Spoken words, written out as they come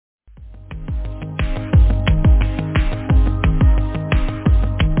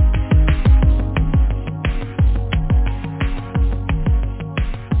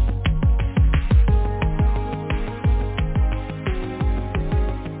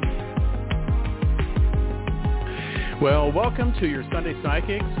Well, welcome to your Sunday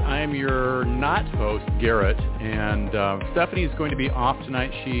Psychics. I am your not host, Garrett, and Stephanie is going to be off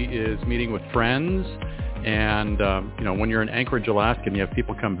tonight. She is meeting with friends, and when you're in Anchorage, Alaska, and you have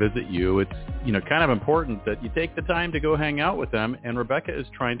people come visit you, it's kind of important that you take the time to go hang out with them. And Rebecca is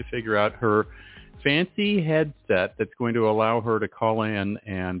trying to figure out her fancy headset that's going to allow her to call in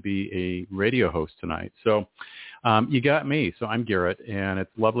and be a radio host tonight. So you got me. So I'm Garrett, and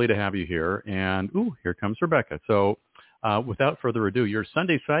it's lovely to have you here. And here comes Rebecca. So without further ado, your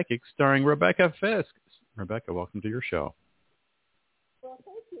Sunday Psychic starring Rebecca Fisk. Rebecca, welcome to your show. Well,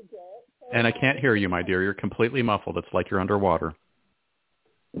 thank you, Garrett. And I can't hear you, my dear. You're completely muffled. It's like you're underwater.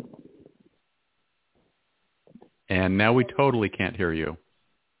 And now we totally can't hear you.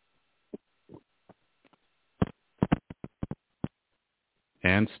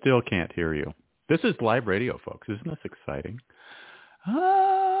 And still can't hear you. This is live radio, folks. Isn't this exciting?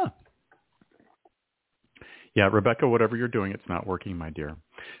 Yeah, Rebecca, whatever you're doing, it's not working, my dear.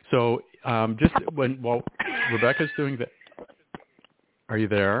 So while Rebecca's doing that, are you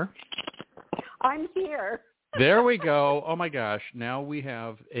there? I'm here. There we go. Oh, my gosh. Now we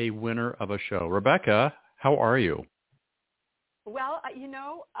have a winner of a show. Rebecca, how are you? Well,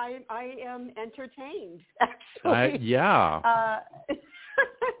 I am entertained, actually. Yeah.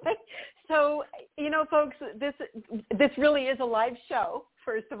 So, folks, this really is a live show,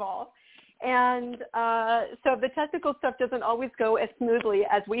 first of all. And so the technical stuff doesn't always go as smoothly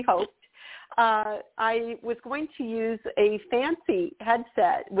as we hoped. I was going to use a fancy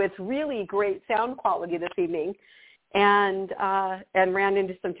headset with really great sound quality this evening and ran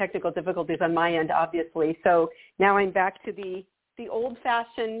into some technical difficulties on my end, obviously. So now I'm back to the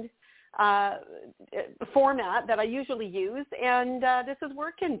old-fashioned format that I usually use, and this is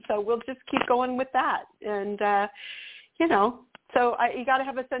working. So we'll just keep going with that. And, so you got to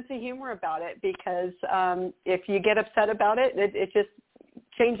have a sense of humor about it, because if you get upset about it, it just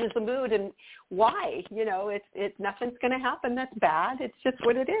changes the mood. And why? Nothing's going to happen that's bad. It's just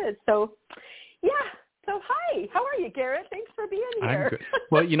what it is. So, yeah. So, hi. How are you, Garrett? Thanks for being here. I'm good.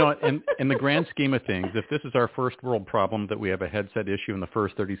 Well, in the grand scheme of things, if this is our first world problem that we have a headset issue in the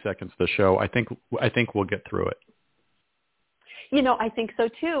first 30 seconds of the show, I think we'll get through it. I think so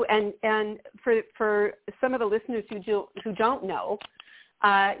too. And for some of the listeners who don't know,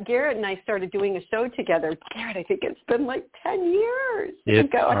 Garrett and I started doing a show together. Garrett, I think it's been like 10 years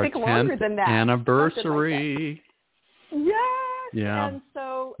ago. I think longer than that. Anniversary. Like yes. Yeah. And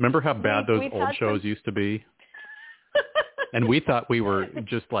so remember how bad those old shows used to be? And we thought we were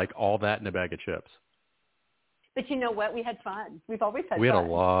just like all that in a bag of chips. But you know what? We had fun. We've always had fun. We had a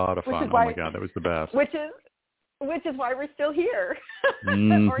lot of fun. Oh, my God. That was the best. Which is why we're still here,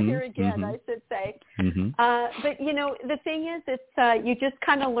 or here again, I should say. Mm-hmm. But, the thing is, it's you just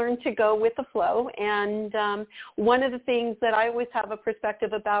kind of learn to go with the flow. And one of the things that I always have a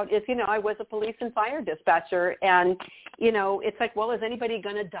perspective about is, I was a police and fire dispatcher. And, it's like, well, is anybody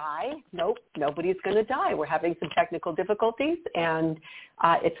going to die? Nope, nobody's going to die. We're having some technical difficulties, and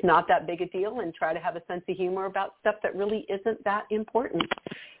it's not that big a deal, and try to have a sense of humor about stuff that really isn't that important.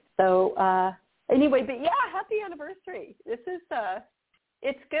 So, anyway, but yeah, happy anniversary. This is,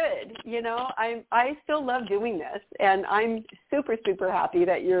 it's good. I still love doing this, and I'm super, super happy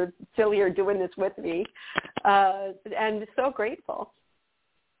that you're still here doing this with me, and so grateful.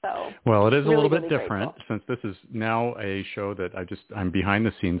 So, well, it is really, a little bit really different grateful. Since this is now a show that I'm behind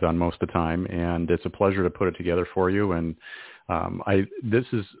the scenes on most of the time, and it's a pleasure to put it together for you. And this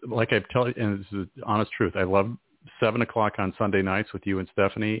is, like I tell you, and this is the honest truth, I love 7 o'clock on Sunday nights with you and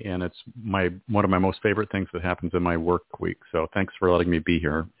Stephanie, and it's one of my most favorite things that happens in my work week. So thanks for letting me be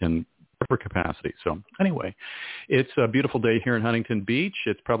here in whatever capacity. So anyway, it's a beautiful day here in Huntington Beach.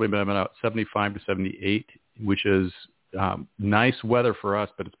 It's probably been about 75 to 78, which is nice weather for us,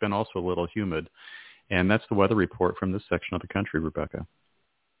 but it's been also a little humid. And that's the weather report from this section of the country, Rebecca.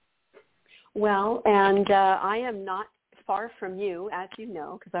 Well, and I am not far from you, as you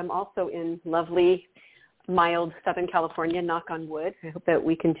know, because I'm also in lovely, mild Southern California, knock on wood. I hope that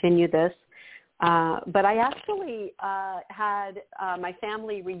we continue this. But I actually had my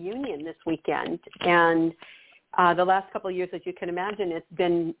family reunion this weekend. And the last couple of years, as you can imagine, it's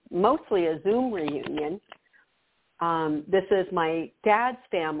been mostly a Zoom reunion. This is my dad's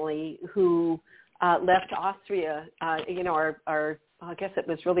family who left Austria. Our I guess it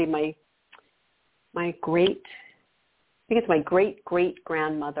was really my great, I think it's my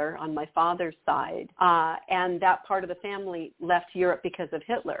great-great-grandmother on my father's side. And that part of the family left Europe because of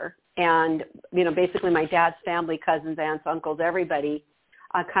Hitler. And, basically my dad's family, cousins, aunts, uncles, everybody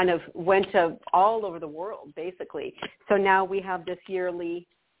kind of went to all over the world, basically. So now we have this yearly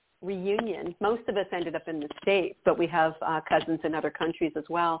reunion. Most of us ended up in the States, but we have cousins in other countries as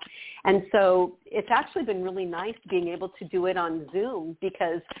well. And so it's actually been really nice being able to do it on Zoom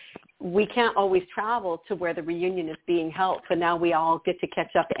because we can't always travel to where the reunion is being held. So now we all get to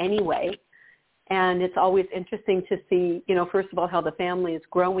catch up anyway. And it's always interesting to see, first of all, how the family is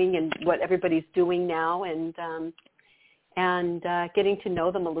growing and what everybody's doing now and getting to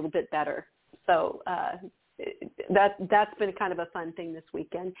know them a little bit better. So that's been kind of a fun thing this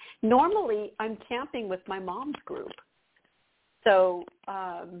weekend. Normally, I'm camping with my mom's group. So,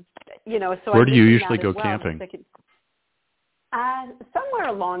 where do you usually go camping? Somewhere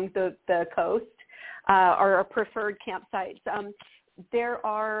along the coast are our preferred campsites. There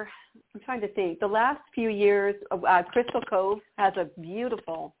are, I'm trying to think, the last few years, Crystal Cove has a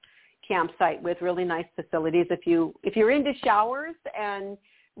beautiful campsite with really nice facilities. If you're into showers and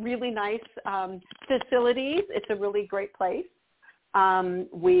really nice facilities, it's a really great place.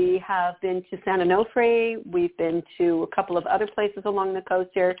 We have been to San Onofre. We've been to a couple of other places along the coast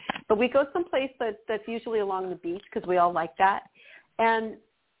here, but we go someplace that's usually along the beach because we all like that. And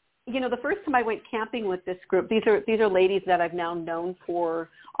the first time I went camping with this group, these are ladies that I've now known for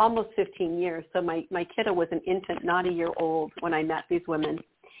almost 15 years. So my kiddo was an infant, not a year old when I met these women.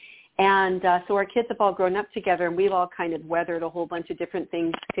 And so our kids have all grown up together, and we've all kind of weathered a whole bunch of different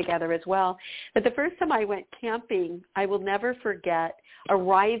things together as well. But the first time I went camping, I will never forget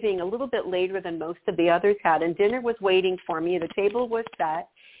arriving a little bit later than most of the others had, and dinner was waiting for me. The table was set,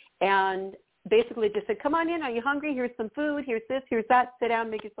 and basically just said, come on in, are you hungry? Here's some food, here's this, here's that, sit down,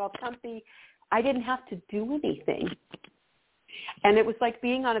 make yourself comfy. I didn't have to do anything. And it was like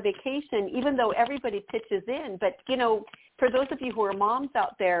being on a vacation, even though everybody pitches in. But, for those of you who are moms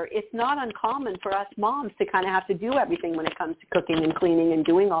out there, it's not uncommon for us moms to kind of have to do everything when it comes to cooking and cleaning and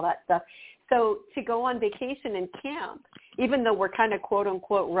doing all that stuff. So to go on vacation and camp, even though we're kind of quote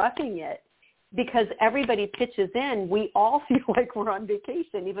unquote roughing it, because everybody pitches in, we all feel like we're on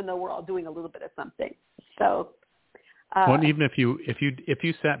vacation, even though we're all doing a little bit of something. So, well, even if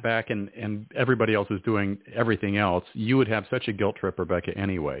you sat back and everybody else was doing everything else, you would have such a guilt trip, Rebecca,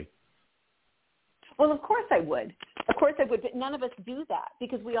 anyway. Well, of course I would. Of course I would, but none of us do that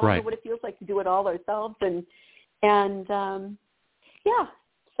because we all know what it feels like to do it all ourselves. And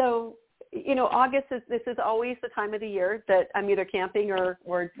so, August this is always the time of the year that I'm either camping or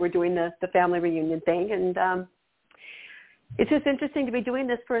we're doing the family reunion thing. And it's just interesting to be doing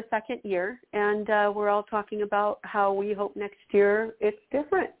this for a second year. And we're all talking about how we hope next year it's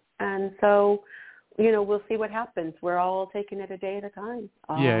different. And so, we'll see what happens. We're all taking it a day at a time.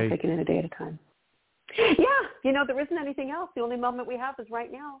 Taking it a day at a time. Yeah, there isn't anything else. The only moment we have is right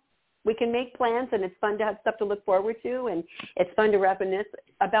now. We can make plans, and it's fun to have stuff to look forward to, and it's fun to reminisce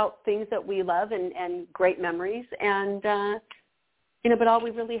about things that we love and great memories. And, but all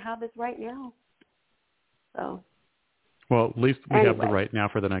we really have is right now. So. Well, at least we have the right now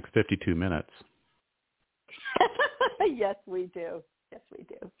for the next 52 minutes. Yes, we do. Yes, we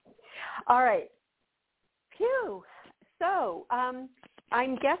do. All right. Phew. So,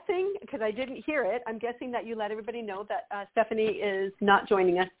 I'm guessing, because I didn't hear it, I'm guessing that you let everybody know that Stephanie is not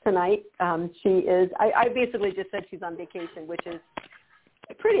joining us tonight. She is, I basically just said she's on vacation, which is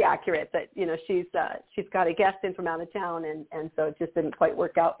pretty accurate, that, she's got a guest in from out of town, and so it just didn't quite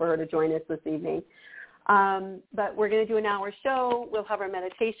work out for her to join us this evening. But we're going to do an hour show. We'll have our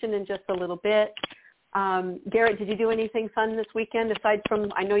meditation in just a little bit. Garrett, did you do anything fun this weekend aside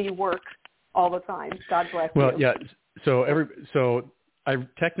from, I know you work all the time. God bless you. Well, yeah. So I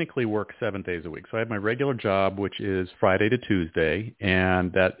technically work 7 days a week. So I have my regular job, which is Friday to Tuesday,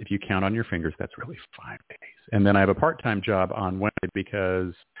 and that, if you count on your fingers, that's really 5 days. And then I have a part-time job on Wednesday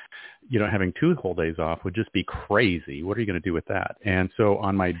because, having 2 whole days off would just be crazy. What are you going to do with that? And so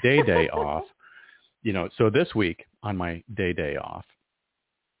on my day off, so this week on my day off,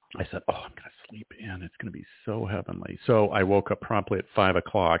 I said, I'm going to sleep in. It's going to be so heavenly. So I woke up promptly at 5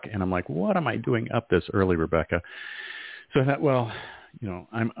 o'clock, and I'm like, what am I doing up this early, Rebecca? So I thought, well,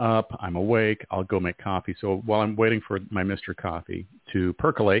 I'm up, I'm awake, I'll go make coffee. So while I'm waiting for my Mr. Coffee to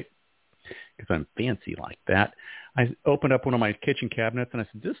percolate, because I'm fancy like that, I opened up one of my kitchen cabinets and I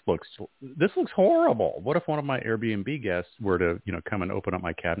said, this looks horrible. What if one of my Airbnb guests were to, come and open up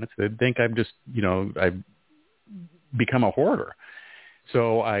my cabinets? They'd think I've just, I've become a hoarder.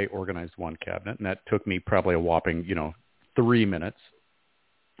 So I organized one cabinet, and that took me probably a whopping, 3 minutes.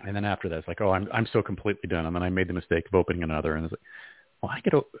 And then after that, it's like, I'm so completely done. And then I made the mistake of opening another, and I was like, well, I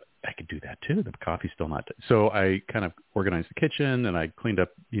could do that too. The coffee's still not. So I kind of organized the kitchen and I cleaned up,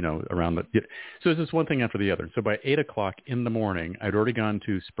 around the. So it's just one thing after the other. So by 8:00 in the morning, I'd already gone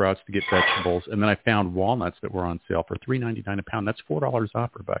to Sprouts to get vegetables, and then I found walnuts that were on sale for $3.99 a pound. That's $4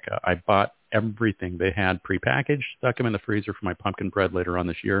 off, Rebecca. I bought everything they had prepackaged, stuck them in the freezer for my pumpkin bread later on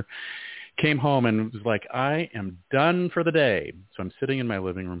this year. Came home and was like, I am done for the day. So I'm sitting in my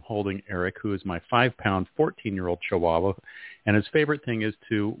living room holding Eric, who is my 5-pound, 14-year-old Chihuahua. And his favorite thing is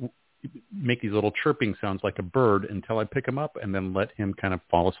to make these little chirping sounds like a bird until I pick him up and then let him kind of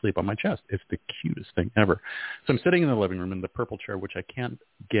fall asleep on my chest. It's the cutest thing ever. So I'm sitting in the living room in the purple chair, which I can't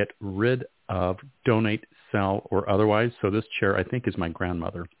get rid of, donate, sell, or otherwise. So this chair, I think, is my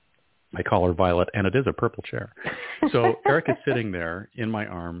grandmother. I call her Violet, and it is a purple chair. So Eric is sitting there in my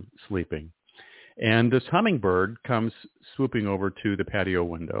arm, sleeping. And this hummingbird comes swooping over to the patio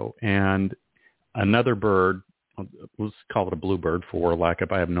window, and another bird, let's call it a bluebird for lack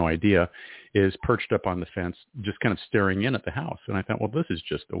of, I have no idea, is perched up on the fence, just kind of staring in at the house. And I thought, well, this is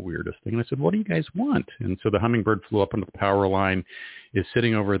just the weirdest thing. And I said, what do you guys want? And so the hummingbird flew up into the power line, is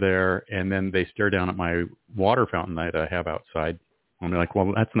sitting over there, and then they stare down at my water fountain that I have outside. And they're like,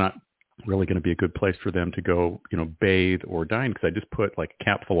 well, that's not really going to be a good place for them to go, bathe or dine, because I just put like a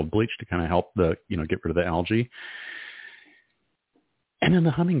cap full of bleach to kind of help the, get rid of the algae. And then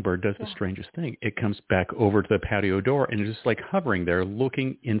the hummingbird does the strangest thing. It comes back over to the patio door and is just like hovering there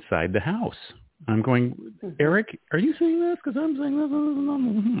looking inside the house. I'm going, Eric, are you seeing this? Because I'm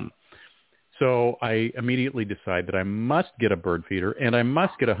saying this. So I immediately decide that I must get a bird feeder, and I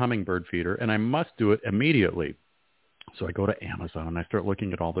must get a hummingbird feeder, and I must do it immediately. So I go to Amazon and I start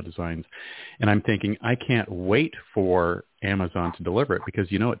looking at all the designs, and I'm thinking, I can't wait for Amazon to deliver it, because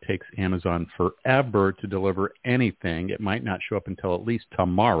it takes Amazon forever to deliver anything. It might not show up until at least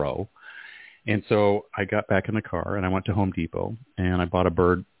tomorrow. And so I got back in the car and I went to Home Depot and I bought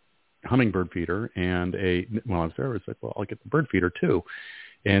a hummingbird feeder and while I was there, I was like, well, I'll get the bird feeder too.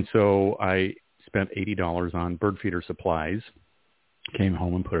 And so I spent $80 on bird feeder supplies. Came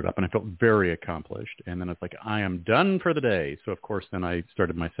home and put it up, and I felt very accomplished. And then I was like, I am done for the day. So, of course, then I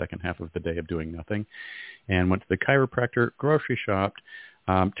started my second half of the day of doing nothing and went to the chiropractor, grocery shopped,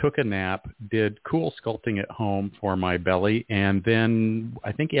 took a nap, did cool sculpting at home for my belly, and then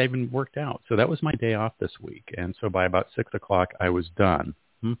I think I even worked out. So that was my day off this week. And so by about 6:00, I was done.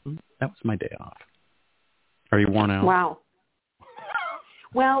 That was my day off. Are you worn out? Wow.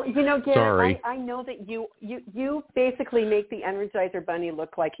 Well, Garrett, Sorry. I know that you basically make the Energizer Bunny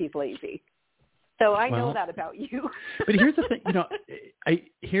look like he's lazy. So I know that about you. But here's the thing,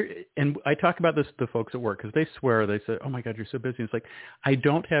 I talk about this to folks at work, because they swear, they say, oh my God, you're so busy. It's like, I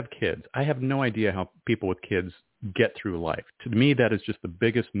don't have kids. I have no idea how people with kids get through life. To me, that is just the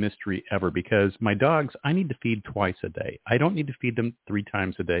biggest mystery ever, because my dogs, I need to feed twice a day. I don't need to feed them 3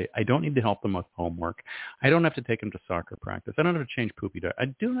 times a day. I don't need to help them with homework. I don't have to take them to soccer practice. I don't have to change poopy diet. I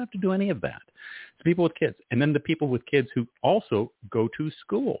don't have to do any of that. It's people with kids. And then the people with kids who also go to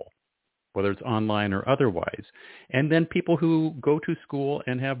school, whether it's online or otherwise. And then people who go to school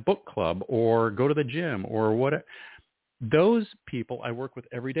and have book club or go to the gym or whatever. Those people I work with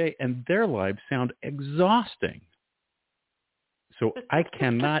every day, and their lives sound exhausting. So I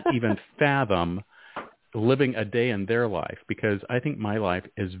cannot even fathom living a day in their life, because I think my life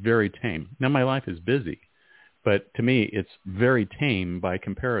is very tame. Now, my life is busy, but to me, it's very tame by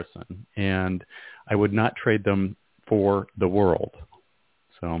comparison, and I would not trade them for the world.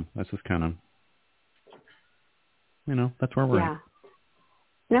 So that's just kind of, that's where we're at.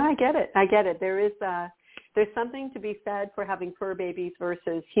 No, I get it. There's something to be said for having fur babies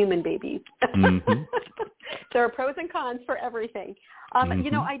versus human babies. Mm-hmm. There are pros and cons for everything. I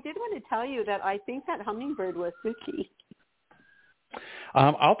did want to tell you that I think that hummingbird was Suki.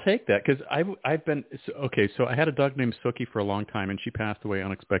 I'll take that, because I've been okay. So I had a dog named Suki for a long time, and she passed away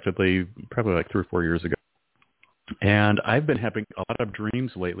unexpectedly, probably like 3 or 4 years ago. And I've been having a lot of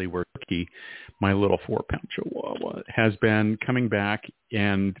dreams lately where Suki, my little 4-pound Chihuahua, has been coming back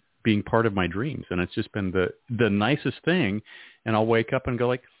and being part of my dreams, and it's just been the nicest thing. And I'll wake up and go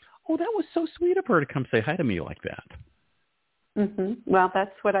like, oh, that was so sweet of her to come say hi to me like that. Mm-hmm. Well,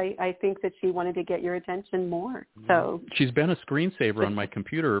 that's what I think, that she wanted to get your attention more. So she's been a screensaver on my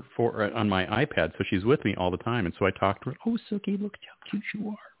computer on my iPad, so she's with me all the time. And so I talk to her. Oh, Suki, look how cute you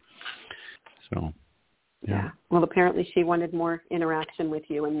are. So. Yeah. Well, apparently she wanted more interaction with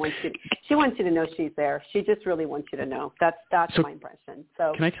you, and she wants you to know she's there. She just really wants you to know. That's my impression.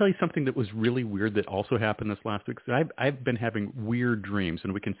 So can I tell you something that was really weird that also happened this last week? So I've been having weird dreams,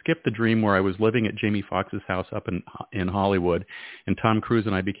 and we can skip the dream where I was living at Jamie Foxx's house up in Hollywood, and Tom Cruise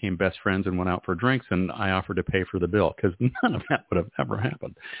and I became best friends and went out for drinks, and I offered to pay for the bill, because none of that would have ever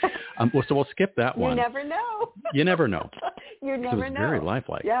happened. So we'll skip that one. You never know. You never know. You never know. Very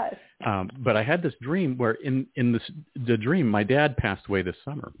lifelike. Yes. But I had this dream where in the dream, my dad passed away this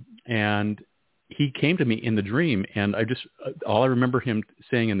summer, and he came to me in the dream, and all I remember him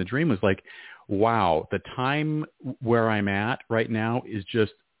saying in the dream was like, wow, the time where I'm at right now is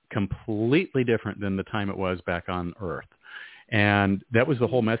just completely different than the time it was back on Earth. And that was the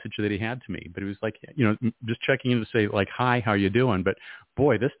whole message that he had to me. But it was like, just checking in to say like, hi, how you doing? But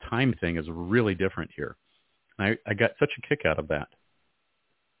boy, this time thing is really different here. And I got such a kick out of that.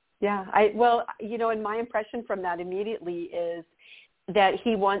 Yeah. And my impression from that immediately is that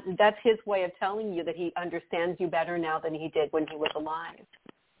that's his way of telling you that he understands you better now than he did when he was alive.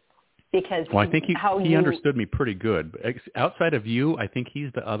 Because I think he understood me pretty good. But outside of you, I think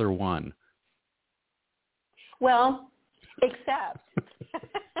he's the other one. Well, except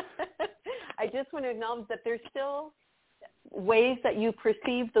I just want to acknowledge that there's still ways that you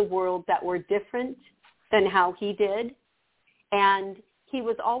perceive the world that were different than how he did. And he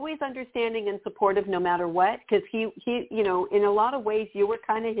was always understanding and supportive no matter what, because he in a lot of ways you were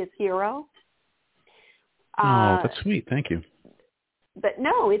kind of his hero. Oh, that's sweet. Thank you. But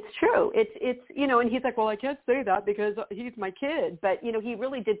no, it's true. It's and he's like, well, I can't say that because he's my kid. But, he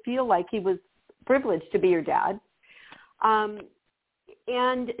really did feel like he was privileged to be your dad.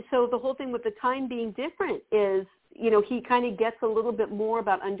 And so the whole thing with the time being different is, he kind of gets a little bit more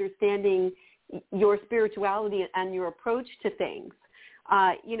about understanding your spirituality and your approach to things.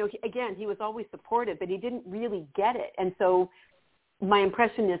 He was always supportive, but he didn't really get it. And so my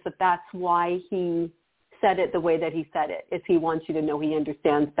impression is that that's why he said it the way that he said it, is he wants you to know he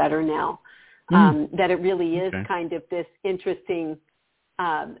understands better now, that it really is kind of this interesting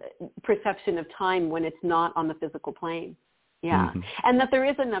perception of time when it's not on the physical plane. Yeah. Mm-hmm. And that there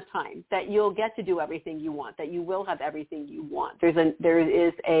is enough time that you'll get to do everything you want, that you will have everything you want. There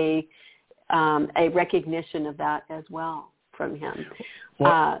is a recognition of that as well from him.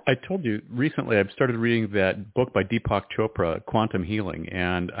 Well, I told you recently I've started reading that book by Deepak Chopra, Quantum Healing,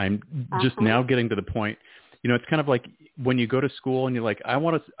 and I'm just now getting to the point, it's kind of like when you go to school and you're like, I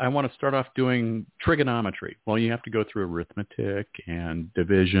want to start off doing trigonometry. Well, you have to go through arithmetic and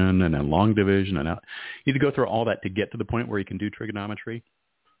division and then long division, and you need to go through all that to get to the point where you can do trigonometry.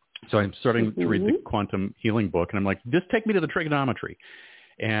 So I'm starting to read the Quantum Healing book, and I'm like, just take me to the trigonometry.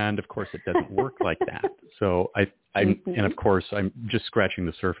 And of course, it doesn't work like that. So and of course, I'm just scratching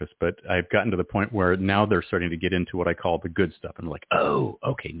the surface. But I've gotten to the point where now they're starting to get into what I call the good stuff. And I'm like, oh,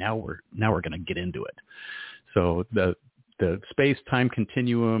 okay, now we're going to get into it. So the space-time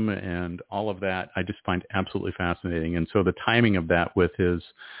continuum and all of that, I just find absolutely fascinating. And so the timing of that with his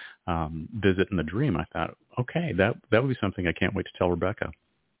visit in the dream, I thought, okay, that would be something I can't wait to tell Rebecca.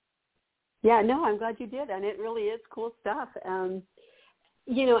 Yeah, no, I'm glad you did, and it really is cool stuff. And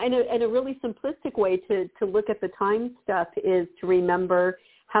a really simplistic way to look at the time stuff is to remember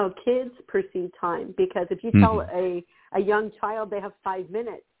how kids perceive time. Because if you tell a young child they have 5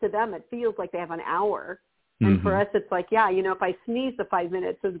 minutes, to them it feels like they have an hour. And for us, it's like, if I sneeze, the 5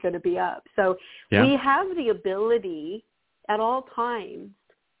 minutes is going to be up. So we have the ability at all times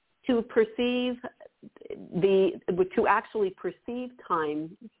to actually perceive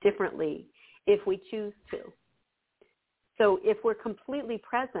time differently if we choose to. So if we're completely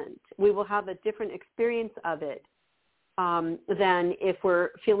present, we will have a different experience of it than if we're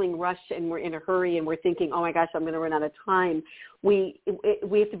feeling rushed and we're in a hurry and we're thinking, oh my gosh, I'm going to run out of time. We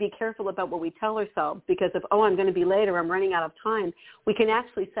have to be careful about what we tell ourselves, because if, I'm going to be late or I'm running out of time, we can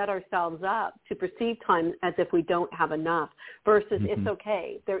actually set ourselves up to perceive time as if we don't have enough versus it's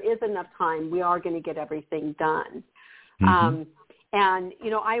okay. There is enough time. We are going to get everything done. And,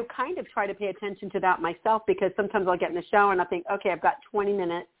 I kind of try to pay attention to that myself, because sometimes I'll get in the shower and I think, okay, I've got 20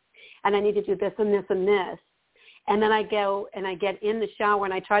 minutes and I need to do this and this and this. And then I go and I get in the shower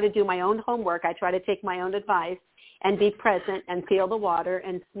and I try to do my own homework. I try to take my own advice and be present and feel the water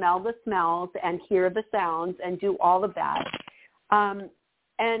and smell the smells and hear the sounds and do all of that.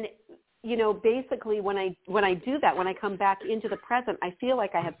 And, basically when I do that, when I come back into the present, I feel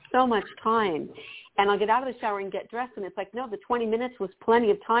like I have so much time. And I'll get out of the shower and get dressed, and it's like, no, the 20 minutes was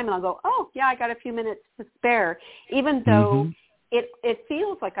plenty of time. And I'll go, oh, yeah, I got a few minutes to spare, even though it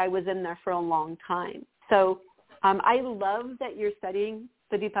feels like I was in there for a long time. So I love that you're studying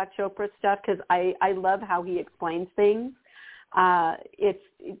the Deepak Chopra stuff, because I love how he explains things. It's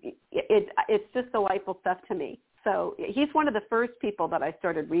just delightful stuff to me. So he's one of the first people that I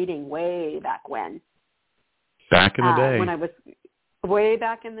started reading way back when. Back in the day. When I was way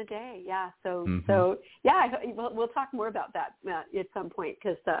back in the day, yeah. So we'll talk more about that at some point,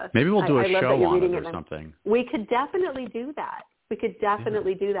 because maybe we'll do a show on it or something. We could definitely do that. We could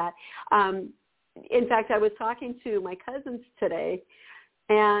definitely do that. In fact, I was talking to my cousins today,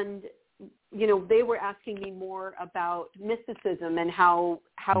 and they were asking me more about mysticism and how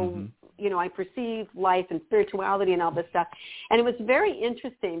I perceive life and spirituality and all this stuff. And it was very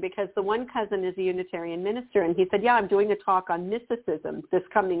interesting because the one cousin is a Unitarian minister, and he said, I'm doing a talk on mysticism this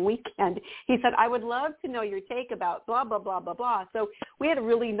coming weekend. He said, I would love to know your take about blah, blah, blah, blah, blah. So we had a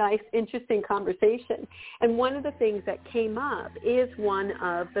really nice, interesting conversation. And one of the things that came up is one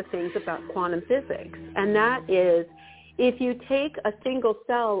of the things about quantum physics, and that is, if you take a single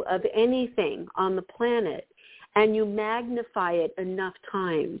cell of anything on the planet and you magnify it enough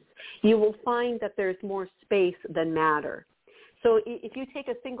times, you will find that there's more space than matter. So if you take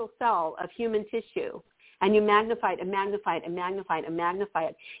a single cell of human tissue and you magnify it and magnify it and magnify it and magnify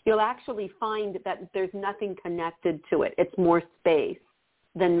it, you'll actually find that there's nothing connected to it. It's more space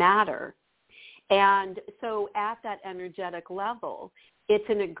than matter. And so at that energetic level, it's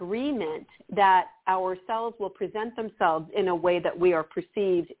an agreement that our cells will present themselves in a way that we are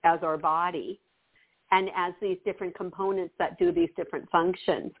perceived as our body and as these different components that do these different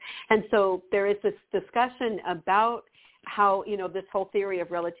functions. And so there is this discussion about how, this whole theory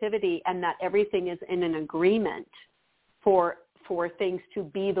of relativity, and that everything is in an agreement for things to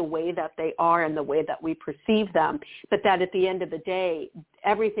be the way that they are and the way that we perceive them, but that at the end of the day,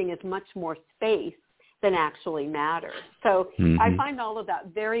 everything is much more space than actually matter. So I find all of that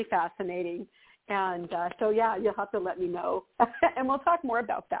very fascinating. And you'll have to let me know. And we'll talk more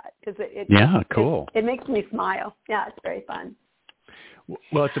about that because cool. It makes me smile. Yeah, it's very fun.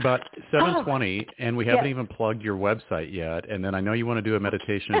 Well, it's about 7:20, and we haven't even plugged your website yet. And then I know you want to do a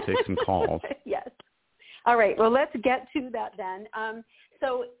meditation and take some calls. Yes. All right. Well, let's get to that then.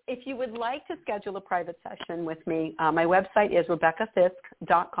 So if you would like to schedule a private session with me, my website is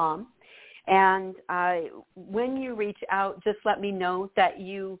RebeccaFisk.com. And when you reach out, just let me know that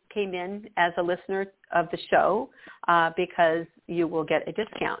you came in as a listener of the show because you will get a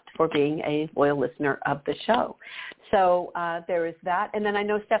discount for being a loyal listener of the show. So there is that. And then I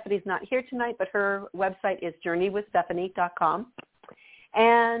know Stephanie's not here tonight, but her website is journeywithstephanie.com.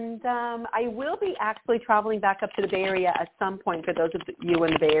 And I will be actually traveling back up to the Bay Area at some point for those of you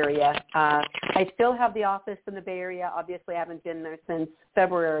in the Bay Area. I still have the office in the Bay Area. Obviously, I haven't been there since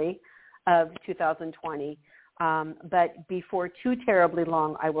February of 2020. But before too terribly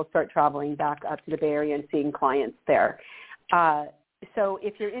long, I will start traveling back up to the Bay Area and seeing clients there. So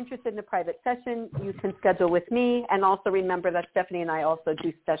if you're interested in a private session, you can schedule with me. And also remember that Stephanie and I also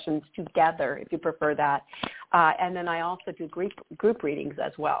do sessions together, if you prefer that. And then I also do group readings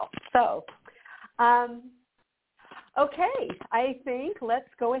as well. So, okay, I think let's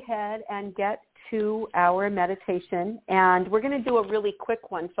go ahead and get to our meditation. And we're going to do a really quick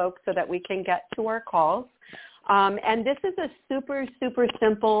one, folks, so that we can get to our calls. And this is a super, super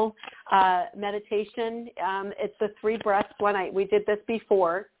simple meditation. It's a 3 breaths one. We did this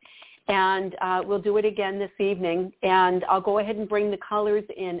before, and we'll do it again this evening. And I'll go ahead and bring the colors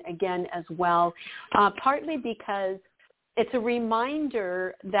in again as well, partly because it's a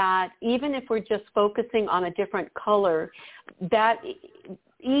reminder that even if we're just focusing on a different color, that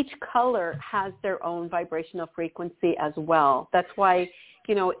each color has their own vibrational frequency as well. That's why,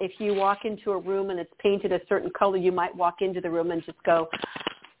 if you walk into a room and it's painted a certain color, you might walk into the room and just go,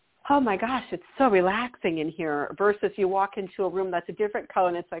 oh my gosh, it's so relaxing in here, versus you walk into a room that's a different color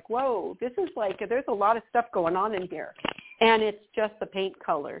and it's like, whoa, this is like, there's a lot of stuff going on in here. And it's just the paint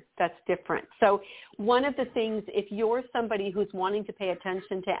color that's different. So one of the things, if you're somebody who's wanting to pay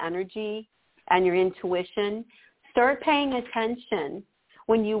attention to energy and your intuition, start paying attention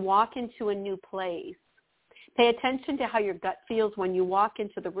when you walk into a new place. Pay attention to how your gut feels when you walk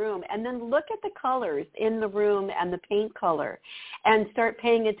into the room, and then look at the colors in the room and the paint color and start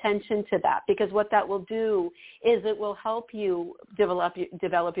paying attention to that, because what that will do is it will help you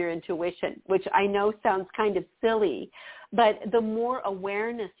develop your intuition, which I know sounds kind of silly, but the more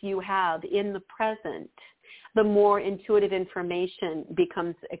awareness you have in the present, the more intuitive information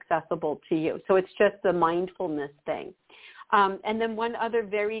becomes accessible to you. So it's just a mindfulness thing. And then one other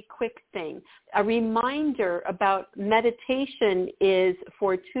very quick thing, a reminder about meditation is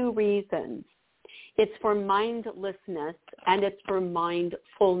for 2 reasons. It's for mindlessness and it's for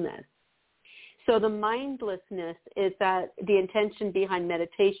mindfulness. So the mindlessness is that the intention behind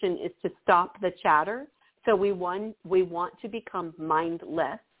meditation is to stop the chatter. So we want to become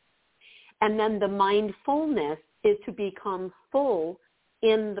mindless. And then the mindfulness is to become full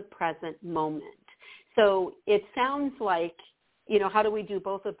in the present moment. So it sounds like, how do we do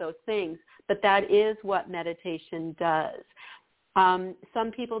both of those things? But that is what meditation does.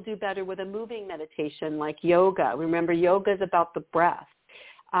 Some people do better with a moving meditation like yoga. Remember, yoga is about the breath.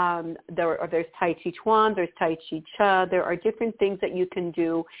 There's Tai Chi Chuan, there's Tai Chi Cha. There are different things that you can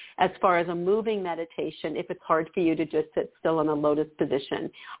do as far as a moving meditation if it's hard for you to just sit still in a lotus position.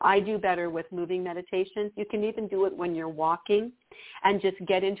 I do better with moving meditations. You can even do it when you're walking and just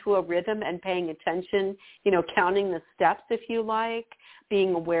get into a rhythm and paying attention, counting the steps if you like,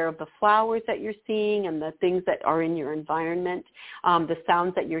 being aware of the flowers that you're seeing and the things that are in your environment, the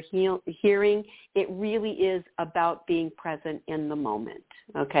sounds that you're hearing. It really is about being present in the moment,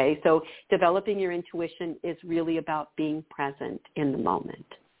 okay? So developing your intuition is really about being present in the moment.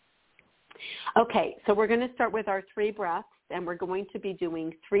 Okay, so we're going to start with our 3 breaths, and we're going to be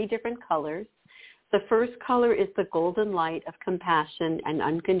doing 3 different colors. The first color is the golden light of compassion and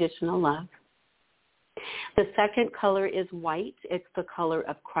unconditional love. The second color is white. It's the color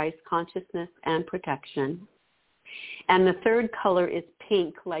of Christ consciousness and protection. And the third color is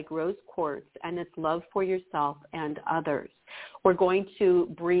pink, like rose quartz, and it's love for yourself and others. We're going to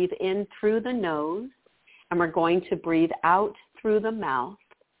breathe in through the nose, and we're going to breathe out through the mouth.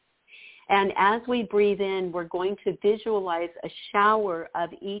 And as we breathe in, we're going to visualize a shower of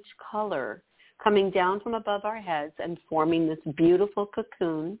each color coming down from above our heads and forming this beautiful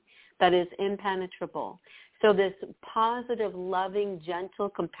cocoon that is impenetrable. So this positive, loving, gentle,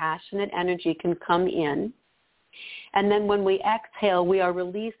 compassionate energy can come in. And then when we exhale, we are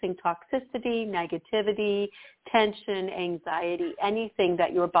releasing toxicity, negativity, tension, anxiety, anything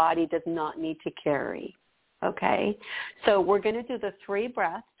that your body does not need to carry. Okay? So we're going to do the 3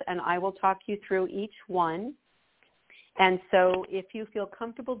 breaths, and I will talk you through each one. And so if you feel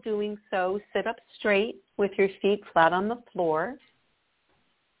comfortable doing so, sit up straight with your feet flat on the floor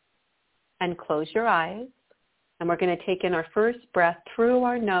and close your eyes. And we're going to take in our first breath through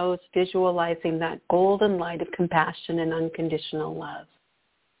our nose, visualizing that golden light of compassion and unconditional love.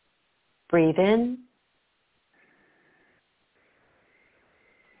 Breathe in.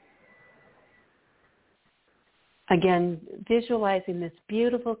 Again, visualizing this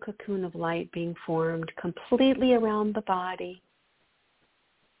beautiful cocoon of light being formed completely around the body.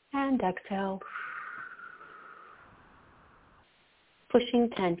 And exhale. Pushing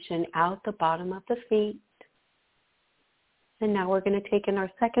tension out the bottom of the feet. And now we're going to take in our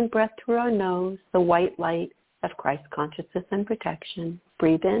second breath through our nose, the white light of Christ consciousness and protection.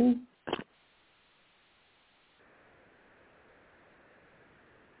 Breathe in.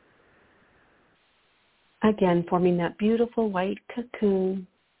 Again, forming that beautiful white cocoon.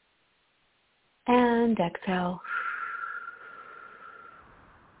 And exhale.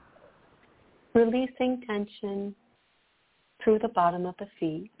 Releasing tension through the bottom of the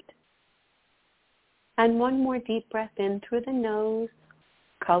feet. And one more deep breath in through the nose,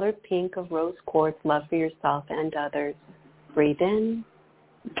 colored pink of rose quartz, love for yourself and others. Breathe in.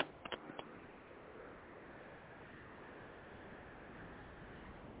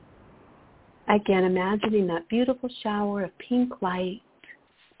 Again, imagining that beautiful shower of pink light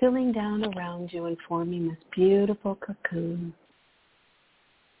spilling down around you and forming this beautiful cocoon.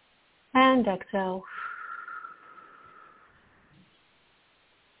 And exhale.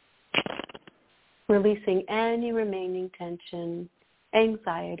 Releasing any remaining tension,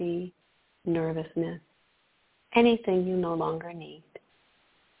 anxiety, nervousness, anything you no longer need.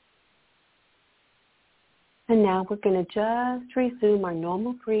 And now we're going to just resume our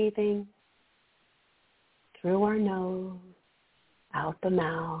normal breathing through our nose, out the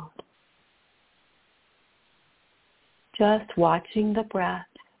mouth. Just watching the breath,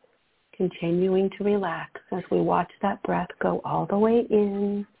 continuing to relax as we watch that breath go all the way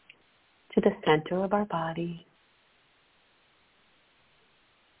in to the center of our body.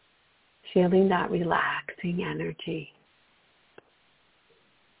 Feeling that relaxing energy.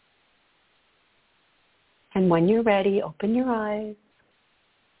 And when you're ready, open your eyes.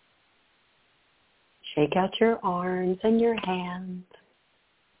 Shake out your arms and your hands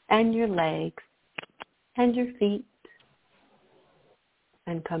and your legs and your feet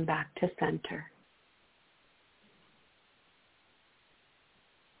and come back to center.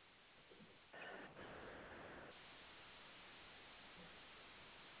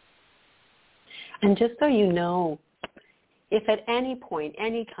 And just so you know, if at any point,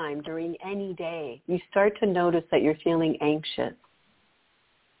 any time during any day, you start to notice that you're feeling anxious,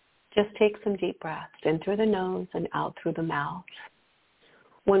 just take some deep breaths in through the nose and out through the mouth.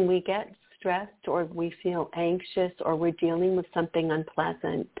 When we get stressed or we feel anxious or we're dealing with something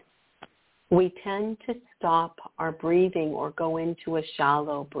unpleasant, we tend to stop our breathing or go into a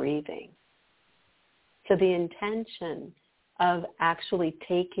shallow breathing. So the intention of actually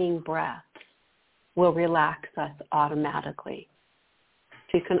taking breaths will relax us automatically.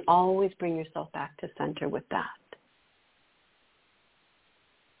 So you can always bring yourself back to center with that.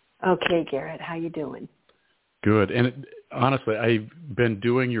 Okay, Garrett, how you doing? Good. And honestly, I've been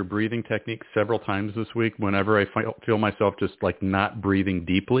doing your breathing technique several times this week whenever I feel myself just like not breathing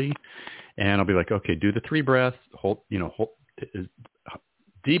deeply. And I'll be like, okay, do the 3 breaths, hold as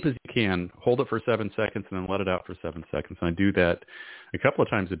deep as you can, hold it for 7 seconds, and then let it out for 7 seconds. And I do that a couple of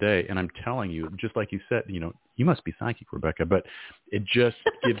times a day. And I'm telling you, just like you said, you must be psychic, Rebecca, but it just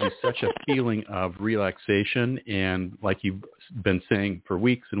gives you such a feeling of relaxation. And like you've been saying for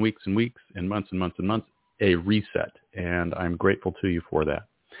weeks and weeks and weeks and months and months and months, a reset. And I'm grateful to you for that.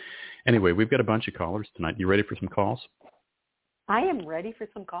 Anyway, we've got a bunch of callers tonight. You ready for some calls? I am ready for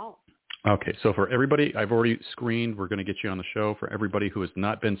some calls. Okay, so for everybody, I've already screened. We're going to get you on the show. For everybody who has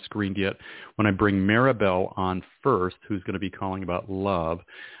not been screened yet, when I bring Maribel on first, who's going to be calling about love,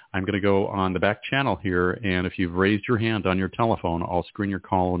 I'm going to go on the back channel here, and if you've raised your hand on your telephone, I'll screen your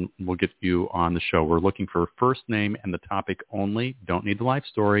call, and we'll get you on the show. We're looking for first name and the topic only. Don't need the life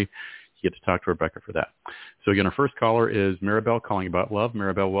story. You get to talk to Rebecca for that. So again, our first caller is Maribel calling about love.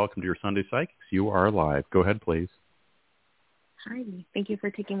 Maribel, welcome to your Sunday Psychics. You are live. Go ahead, please. Hi. Thank you for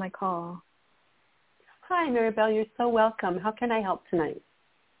taking my call. Hi, Maribel. You're so welcome. How can I help tonight?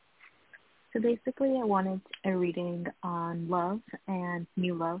 So basically, I wanted a reading on love and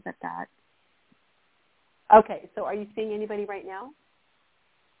new love at that. Okay. So are you seeing anybody right now?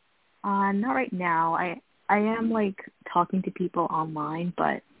 Not right now. I am, talking to people online,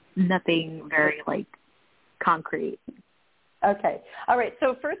 but nothing very, concrete. Okay. All right.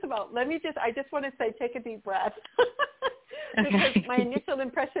 So first of all, I just want to say, take a deep breath. Because my initial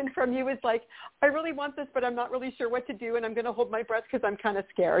impression from you is like, I really want this, but I'm not really sure what to do, and I'm going to hold my breath because I'm kind of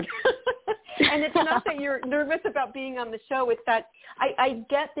scared. And it's not that you're nervous about being on the show. It's that I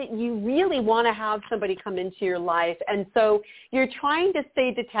get that you really want to have somebody come into your life, and so you're trying to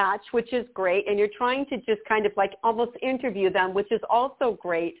stay detached, which is great, and you're trying to just kind of almost interview them, which is also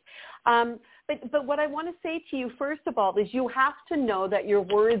great. But what I want to say to you, first of all, is you have to know that you're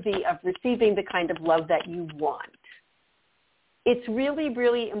worthy of receiving the kind of love that you want. It's really,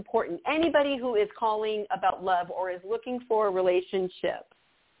 really important. Anybody who is calling about love or is looking for a relationship,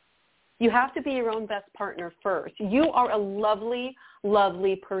 you have to be your own best partner first. You are a lovely,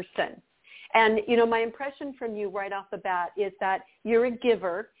 lovely person. And, my impression from you right off the bat is that you're a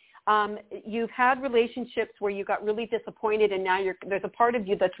giver. You've had relationships where you got really disappointed, and now there's a part of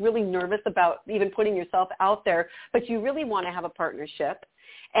you that's really nervous about even putting yourself out there, but you really want to have a partnership.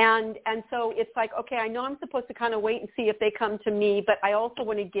 And so it's like, okay, I know I'm supposed to kind of wait and see if they come to me, but I also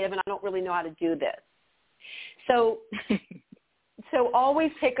want to give, and I don't really know how to do this. So always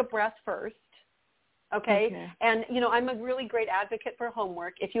take a breath first, okay? And, I'm a really great advocate for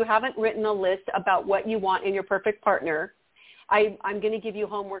homework. If you haven't written a list about what you want in your perfect partner, I'm going to give you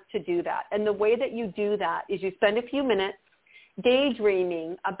homework to do that. And the way that you do that is you spend a few minutes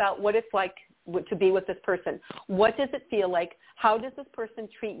daydreaming about what it's like to be with this person. What does it feel like? How does this person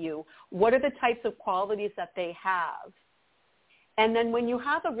treat you? What are the types of qualities that they have? And then when you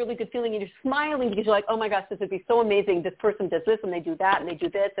have a really good feeling and you're smiling because you're like, oh my gosh, this would be so amazing. This person does this and they do that and they do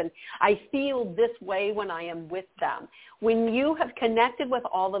this. And I feel this way when I am with them. When you have connected with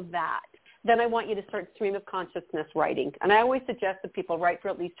all of that, then I want you to start stream of consciousness writing. And I always suggest that people write for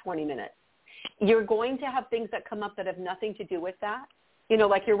at least 20 minutes. You're going to have things that come up that have nothing to do with that.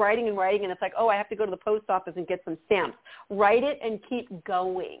 Like you're writing and writing, and it's like, oh, I have to go to the post office and get some stamps. Write it and keep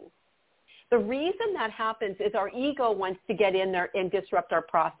going. The reason that happens is our ego wants to get in there and disrupt our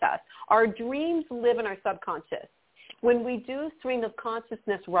process. Our dreams live in our subconscious. When we do stream of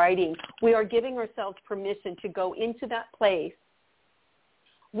consciousness writing, we are giving ourselves permission to go into that place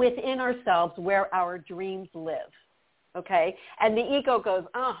within ourselves where our dreams live. Okay? And the ego goes,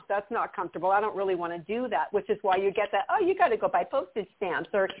 oh, that's not comfortable. I don't really want to do that, which is why you get that, oh, you got to go buy postage stamps,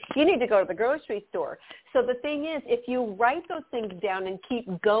 or you need to go to the grocery store. So the thing is, if you write those things down and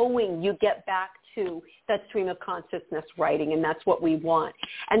keep going, you get back to that stream of consciousness writing, and that's what we want.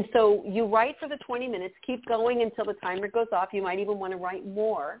 And so you write for the 20 minutes, keep going until the timer goes off. You might even want to write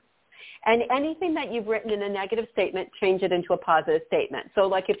more. And anything that you've written in a negative statement, change it into a positive statement. So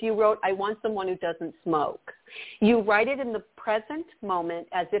like if you wrote, I want someone who doesn't smoke, you write it in the present moment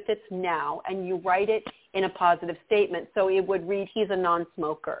as if it's now, and you write it in a positive statement. So it would read, he's a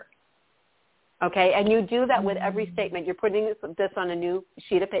non-smoker. Okay, and you do that with every statement. You're putting this on a new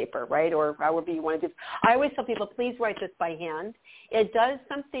sheet of paper, right, or however you want to do. I always tell people, please write this by hand. It does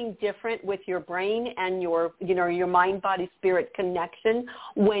something different with your brain and your mind, body, spirit connection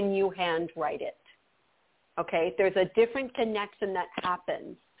when you handwrite it. Okay, there's a different connection that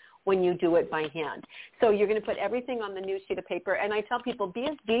happens when you do it by hand. So you're going to put everything on the new sheet of paper. And I tell people, be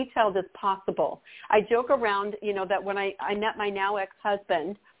as detailed as possible. I joke around, that when I met my now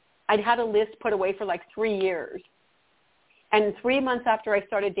ex-husband, I'd had a list put away for like 3 years. And 3 months after I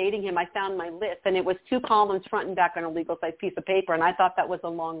started dating him, I found my list, and it was 2 columns front and back on a legal-sized piece of paper, and I thought that was a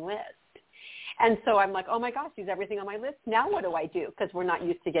long list. And so I'm like, oh, my gosh, he's everything on my list. Now what do I do? Because we're not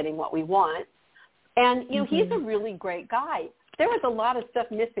used to getting what we want. And, he's a really great guy. There was a lot of stuff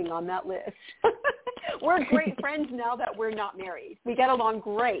missing on that list. We're great friends now that we're not married. We get along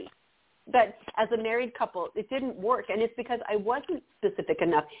great. But as a married couple, it didn't work, and it's because I wasn't specific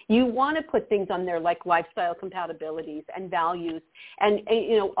enough. You want to put things on there like lifestyle compatibilities and values and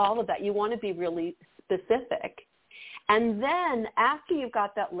all of that. You want to be really specific. And then after you've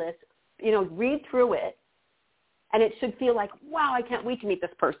got that list, read through it, and it should feel like, wow, I can't wait to meet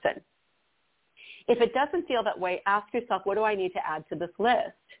this person. If it doesn't feel that way, ask yourself, what do I need to add to this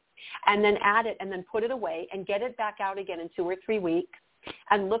list? And then add it and then put it away and get it back out again in 2 or 3 weeks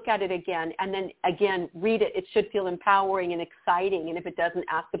and look at it again. And then, again, read it. It should feel empowering and exciting. And if it doesn't,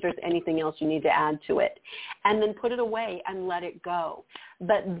 ask if there's anything else you need to add to it. And then put it away and let it go.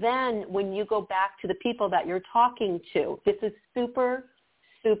 But then when you go back to the people that you're talking to, this is super,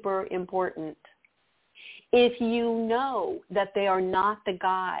 super important. If you know that they are not the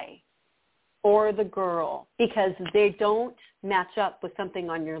guy or the girl because they don't match up with something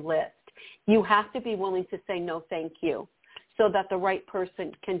on your list, you have to be willing to say no, thank you, so that the right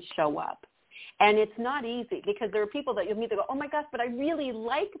person can show up. And it's not easy because there are people that you'll meet that go, oh my gosh, but I really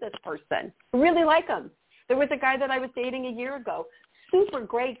like this person. I really like him. There was a guy that I was dating a year ago. Super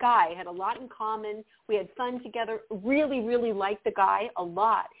great guy. Had a lot in common. We had fun together. Really, really liked the guy a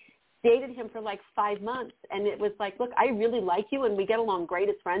lot. Dated him for like 5 months. And it was like, look, I really like you and we get along great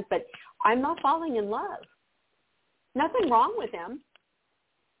as friends, but I'm not falling in love. Nothing wrong with him.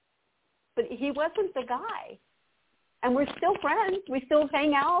 But he wasn't the guy. And we're still friends. We still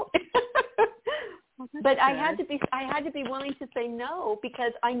hang out. But I had to be willing to say no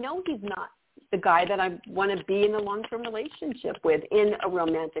because I know he's not the guy that I want to be in a long-term relationship with, in a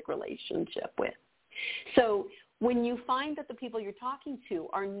romantic relationship with. So when you find that the people you're talking to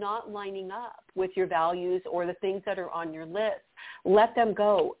are not lining up with your values or the things that are on your list, let them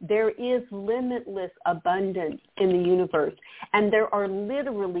go. There is limitless abundance in the universe, and there are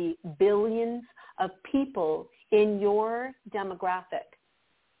literally billions of people in your demographic,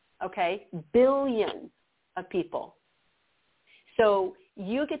 okay? Billions of people. So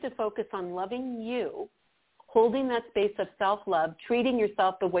you get to focus on loving you, holding that space of self-love, treating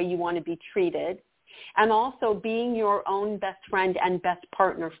yourself the way you want to be treated, and also being your own best friend and best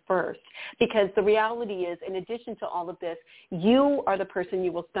partner first. Because the reality is, in addition to all of this, you are the person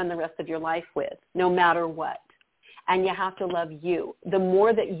you will spend the rest of your life with, no matter what. And you have to love you. The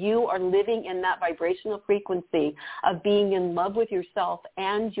more that you are living in that vibrational frequency of being in love with yourself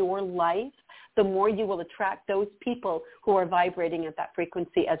and your life, the more you will attract those people who are vibrating at that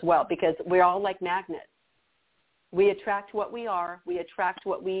frequency as well, because we're all like magnets. We attract what we are. We attract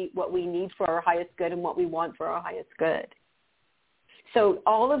what we need for our highest good and what we want for our highest good. So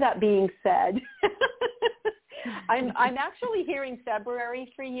all of that being said, I'm actually hearing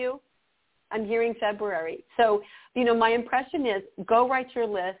February for you. I'm hearing February. So, my impression is go write your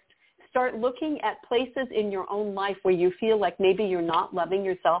list. Start looking at places in your own life where you feel like maybe you're not loving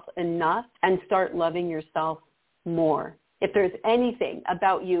yourself enough, and start loving yourself more. If there's anything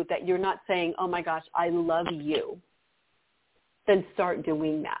about you that you're not saying, oh my gosh, I love you, then start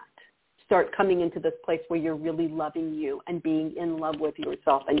doing that. Start coming into this place where you're really loving you and being in love with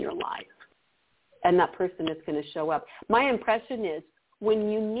yourself and your life. And that person is going to show up. My impression is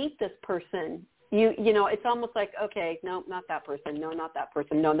when you meet this person, it's almost like, okay, no, not that person. No, not that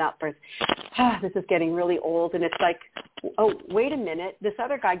person. No, not that person. This is getting really old. And it's like, oh, wait a minute. This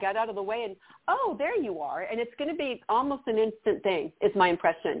other guy got out of the way and, oh, there you are. And it's going to be almost an instant thing is my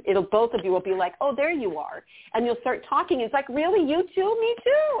impression. Both of you will be like, oh, there you are. And you'll start talking. It's like, really? You too? Me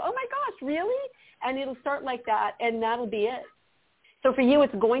too? Oh, my gosh, really? And it'll start like that, and that'll be it. So for you,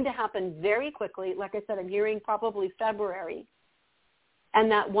 it's going to happen very quickly. Like I said, I'm hearing probably February. And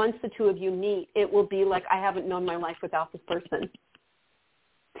that once the two of you meet, it will be like, I haven't known my life without this person.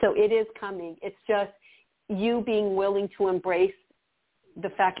 So it is coming. It's just you being willing to embrace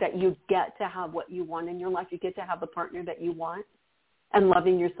the fact that you get to have what you want in your life. You get to have the partner that you want, and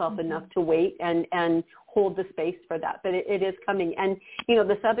loving yourself enough to wait and hold the space for that. But it is coming. And,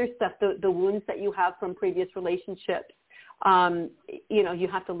 this other stuff, the wounds that you have from previous relationships, you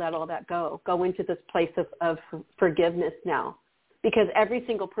have to let all that go. Go into this place of forgiveness now. Because every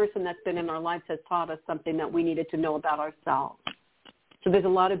single person that's been in our lives has taught us something that we needed to know about ourselves. So there's a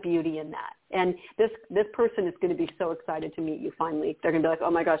lot of beauty in that. And this person is going to be so excited to meet you finally. They're going to be like,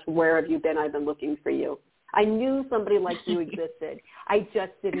 oh my gosh, where have you been? I've been looking for you. I knew somebody like you existed. I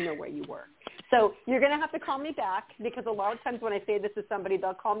just didn't know where you were. So you're going to have to call me back, because a lot of times when I say this to somebody,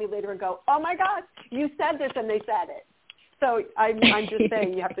 they'll call me later and go, oh my gosh, you said this, and they said it. So I'm just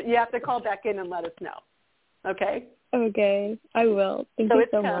saying you have to call back in and let us know. Okay? Okay, I will. Thank you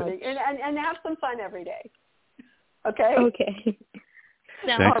so much. And have some fun every day. Okay? Okay.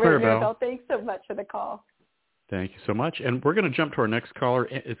 Thanks, Maribel. Thanks so much for the call. Thank you so much. And we're going to jump to our next caller.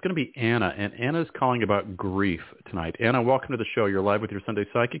 It's going to be Anna, and Anna's calling about grief tonight. Anna, welcome to the show. You're live with your Sunday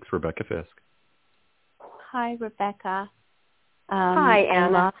Psychics, Rebecca Fisk. Hi, Rebecca. Hi,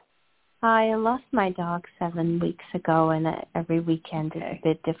 Anna. I lost my dog 7 weeks ago, and every weekend is a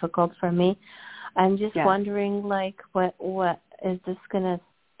bit difficult for me. I'm just wondering, like, what is this going to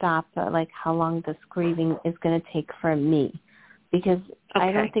stop? Like, how long this grieving is going to take for me? Because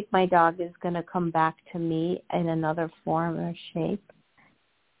I don't think my dog is going to come back to me in another form or shape.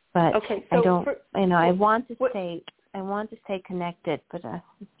 But so I want to stay connected, but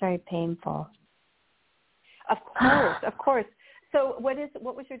it's very painful. Of course. So what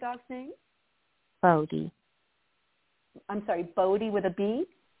was your dog's name? Bodie. I'm sorry, Bodie with a B?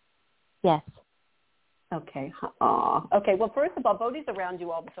 Yes. Okay. Aw. Okay. Well, first of all, Bodie's around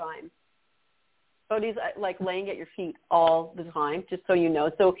you all the time. Bodie's like laying at your feet all the time, just so you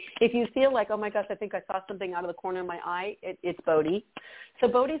know. So if you feel like, oh my gosh, I think I saw something out of the corner of my eye, it's Bodie. So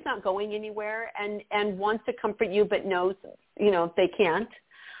Bodie's not going anywhere and wants to comfort you, but knows, they can't.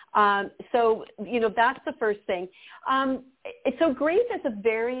 So that's the first thing. So grief is a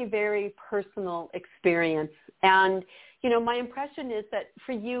very, very personal experience. And, my impression is that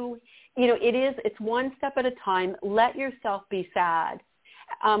for you, it's one step at a time. Let yourself be sad.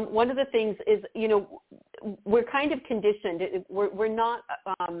 One of the things is, we're kind of conditioned. We're not,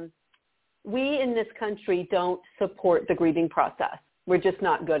 we in this country don't support the grieving process. We're just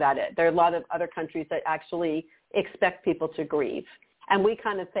not good at it. There are a lot of other countries that actually expect people to grieve. And we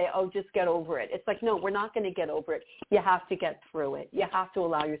kind of say, oh, just get over it. It's like, no, we're not going to get over it. You have to get through it. You have to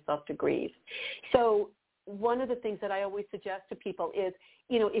allow yourself to grieve. So one of the things that I always suggest to people is,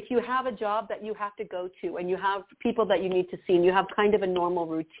 if you have a job that you have to go to and you have people that you need to see and you have kind of a normal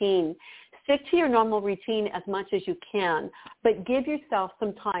routine, stick to your normal routine as much as you can, but give yourself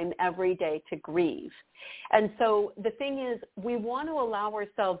some time every day to grieve. And so the thing is, we want to allow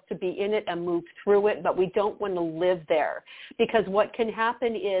ourselves to be in it and move through it, but we don't want to live there, because what can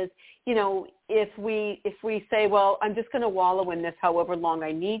happen is, if we say, well, I'm just going to wallow in this however long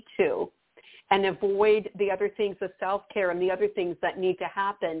I need to, and avoid the other things of self-care and the other things that need to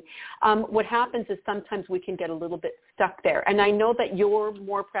happen, what happens is sometimes we can get a little bit stuck there. And I know that you're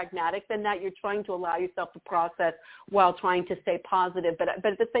more pragmatic than that. You're trying to allow yourself to process while trying to stay positive. But at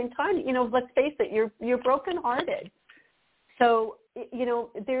the same time, let's face it, you're brokenhearted. So,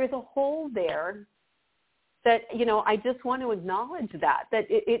 there is a hole there that, I just want to acknowledge that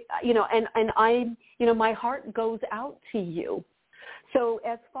my heart goes out to you. So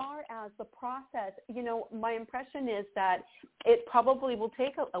as far as the process, my impression is that it probably will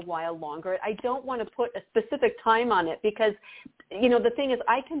take a while longer. I don't want to put a specific time on it because, the thing is,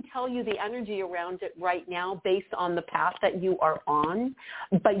 I can tell you the energy around it right now based on the path that you are on,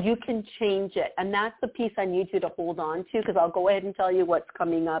 but you can change it. And that's the piece I need you to hold on to, because I'll go ahead and tell you what's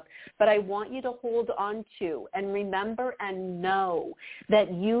coming up. But I want you to hold on to and remember and know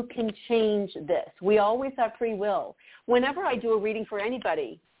that you can change this. We always have free will. Whenever I do a reading for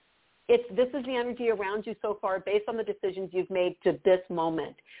anybody, this is the energy around you so far based on the decisions you've made to this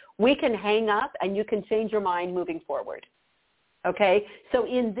moment. We can hang up and you can change your mind moving forward. Okay? So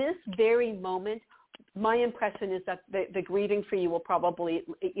in this very moment, my impression is that the grieving for you will probably,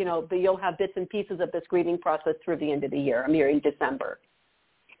 you'll have bits and pieces of this grieving process through the end of the year. I'm here in December.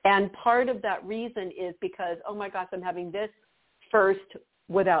 And part of that reason is because, oh my gosh, I'm having this first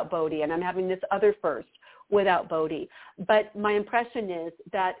without Bodhi, and I'm having this other first without Bodhi. But my impression is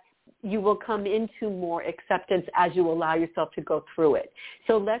that you will come into more acceptance as you allow yourself to go through it.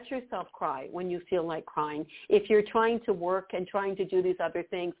 So let yourself cry when you feel like crying. If you're trying to work and trying to do these other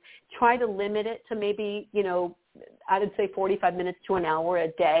things, try to limit it to maybe, I would say 45 minutes to an hour a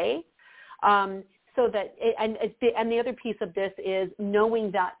day. So that, and the other piece of this is knowing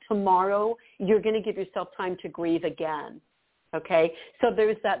that tomorrow you're going to give yourself time to grieve again. Okay? So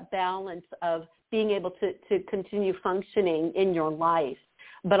there's that balance of being able to continue functioning in your life,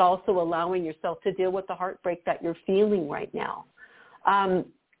 but also allowing yourself to deal with the heartbreak that you're feeling right now.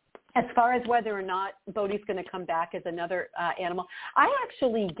 as far as whether or not Bodhi's going to come back as another animal, I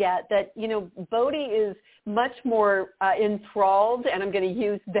actually get that, Bodhi is much more enthralled, and I'm going to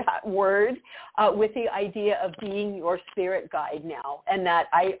use that word, with the idea of being your spirit guide now. And that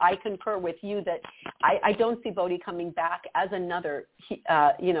I concur with you that I don't see Bodhi coming back as another,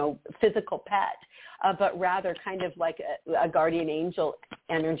 physical pet. But rather kind of like a guardian angel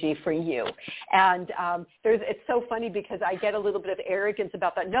energy for you. And it's so funny because I get a little bit of arrogance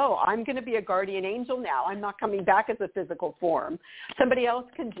about that. No, I'm going to be a guardian angel now. I'm not coming back as a physical form. Somebody else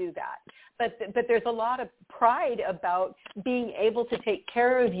can do that. But there's a lot of pride about being able to take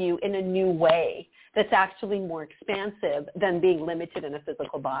care of you in a new way that's actually more expansive than being limited in a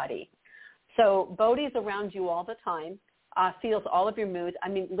physical body. So Bodhi's around you all the time. Feels all of your moods. I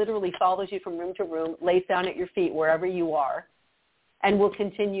mean, literally follows you from room to room, lays down at your feet wherever you are, and will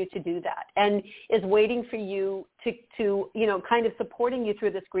continue to do that. And is waiting for you to kind of supporting you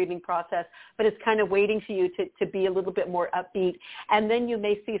through this grieving process, but it's kind of waiting for you to be a little bit more upbeat. And then you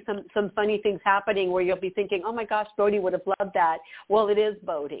may see some funny things happening where you'll be thinking, oh my gosh, Bodhi would have loved that. Well, it is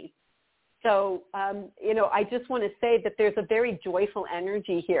Bodhi. So, I just want to say that there's a very joyful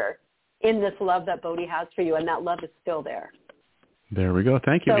energy here in this love that Bodhi has for you, and that love is still there. There we go.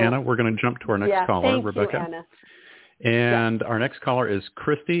 Thank you, Anna. We're going to jump to our next caller, thank Rebecca. You, Anna. And our next caller is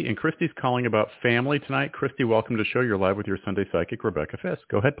Christy, and Christy's calling about family tonight. Christy, welcome to the show. You're live with your Sunday Psychic, Rebecca Fisk.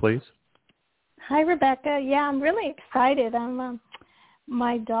 Go ahead, please. Hi, Rebecca. Yeah, I'm really excited.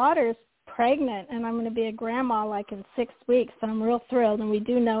 My daughter's pregnant, and I'm going to be a grandma like in 6 weeks, and I'm real thrilled, and we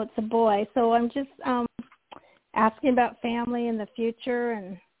do know it's a boy. So I'm just asking about family in the future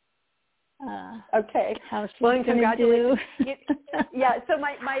and okay. How she's well, congratulations. Yeah. So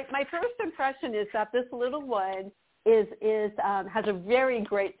my first impression is that this little one is has a very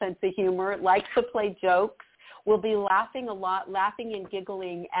great sense of humor, likes to play jokes, will be laughing a lot, laughing and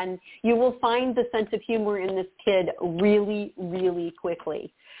giggling, and you will find the sense of humor in this kid really, really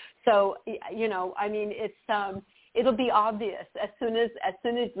quickly. So, it's it'll be obvious as soon as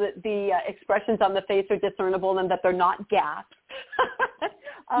the expressions on the face are discernible and that they're not gasps.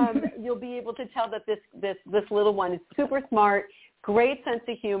 You'll be able to tell that this little one is super smart, great sense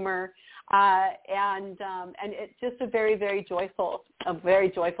of humor, and it's just a very, very joyful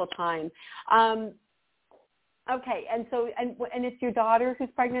time. Okay, and so and it's your daughter who's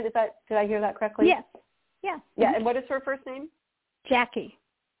pregnant. Did I hear that correctly? Yes. Yeah. Yeah. Mm-hmm. And what is her first name? Jackie.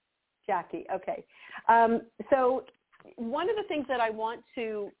 Jackie. Okay. So one of the things that I want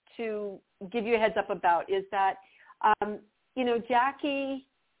to give you a heads up about is that, Jackie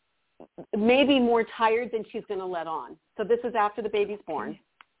may be more tired than she's going to let on. So this is after the baby's born.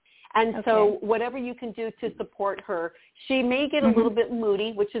 And so whatever you can do to support her, she may get a little bit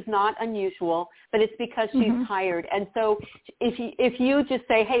moody, which is not unusual, but it's because she's tired. And so if you just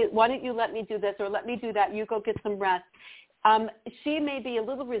say, hey, why don't you let me do this or let me do that, you go get some rest. She may be a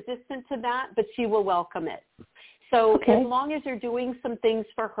little resistant to that, but she will welcome it. So as long as you're doing some things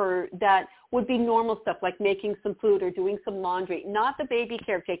for her that would be normal stuff, like making some food or doing some laundry, not the baby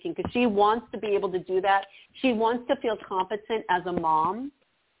caretaking, because she wants to be able to do that. She wants to feel competent as a mom.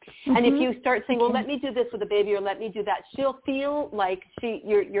 And if you start saying, well, let me do this with the baby or let me do that, she'll feel like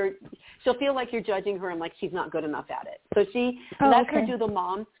she'll feel like you're judging her and like she's not good enough at it. So let her do the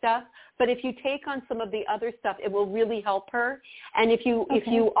mom stuff. But if you take on some of the other stuff, it will really help her. And if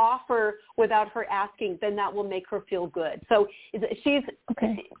you offer without her asking, then that will make her feel good. So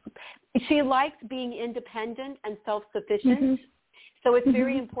she likes being independent and self-sufficient. So it's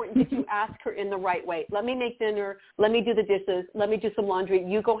very important that you ask her in the right way. Let me make dinner. Let me do the dishes. Let me do some laundry.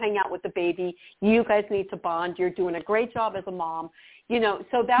 You go hang out with the baby. You guys need to bond. You're doing a great job as a mom.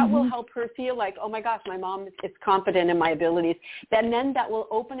 So that will help her feel like, oh my gosh, my mom is confident in my abilities. And then that will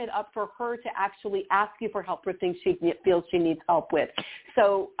open it up for her to actually ask you for help for things she feels she needs help with.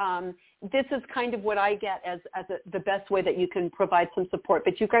 So this is kind of what I get as the best way that you can provide some support.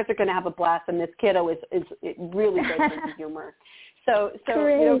 But you guys are going to have a blast, and this kiddo is really great sense of humor. So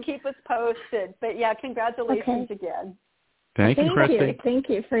keep us posted. But yeah, congratulations again. Thank you, Christy. Thank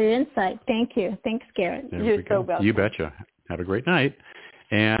you for your insight. Thank you. Thanks, Garrett. You're so welcome. You betcha. Have a great night.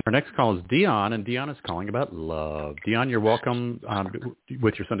 And our next call is Dion, and Dion is calling about love. Dion, you're welcome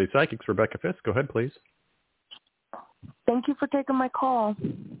with your Sunday Psychics. Rebecca Fisk, go ahead, please. Thank you for taking my call.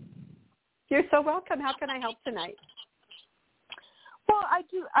 You're so welcome. How can I help tonight? Well,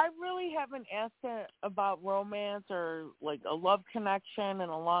 I really haven't asked about romance or like a love connection in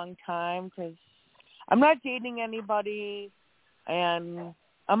a long time because I'm not dating anybody, and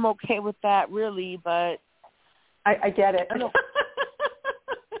I'm okay with that, really. But I get it.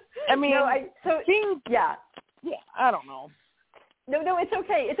 I mean, yeah, I don't know. No, it's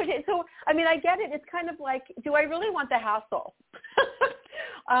okay. It's okay. So, I mean, I get it. It's kind of like, do I really want the hassle?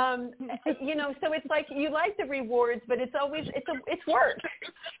 You know, so it's like you like the rewards, but it's always it's work.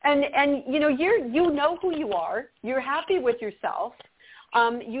 And you know, you know who you are. You're happy with yourself.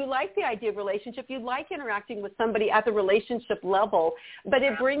 You like the idea of relationship. You like interacting with somebody at the relationship level, but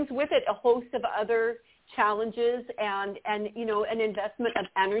it brings with it a host of other challenges and you know, an investment of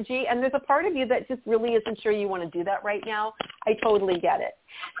energy. And there's a part of you that just really isn't sure you want to do that right now. I totally get it.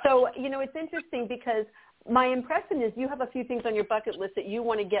 So, you know, it's interesting because my impression is you have a few things on your bucket list that you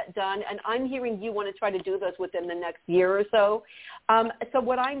want to get done, and I'm hearing you want to try to do those within the next year or so. So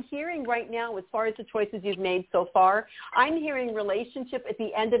what I'm hearing right now, as far as the choices you've made so far, I'm hearing relationship at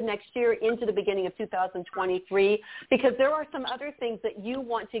the end of next year into the beginning of 2023, because there are some other things that you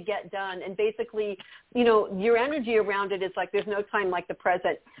want to get done, and basically, you know, your energy around it is like there's no time like the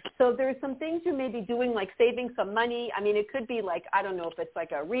present. So there's some things you may be doing, like saving some money. I mean, it could be like, I don't know if it's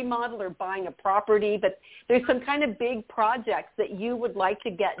like a remodel or buying a property, but there's some kind of big projects that you would like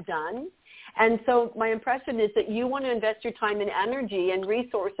to get done. And so my impression is that you want to invest your time and energy and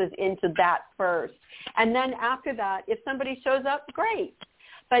resources into that first. And then after that, if somebody shows up, great.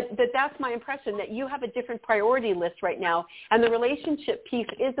 But that's my impression, that you have a different priority list right now. And the relationship piece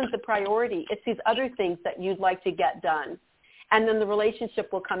isn't the priority. It's these other things that you'd like to get done. And then the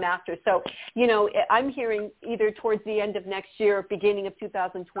relationship will come after. So, you know, I'm hearing either towards the end of next year or beginning of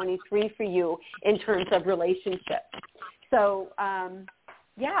 2023 for you in terms of relationship. So,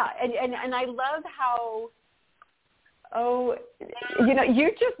 yeah, and I love how, you know,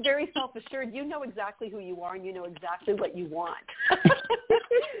 you're just very self-assured. You know exactly who you are and you know exactly what you want.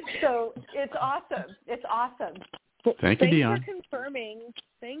 So it's awesome. It's awesome. Thank you, Dion. Thanks for confirming.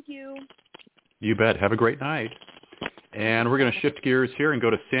 Thank you. You bet. Have a great night. And we're going to shift gears here and go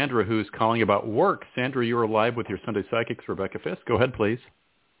to Sandra, who's calling about work. Sandra, you are live with your Sunday Psychics, Rebecca Fisk. Go ahead, please.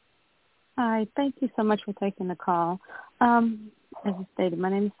 Hi. Thank you so much for taking the call. As I stated, my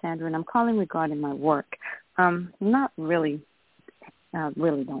name is Sandra, and I'm calling regarding my work. Not really,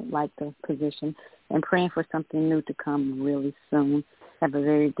 really don't like the position, and praying for something new to come really soon. Have a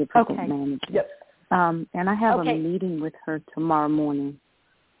very difficult manager. Yep. And I have a meeting with her tomorrow morning.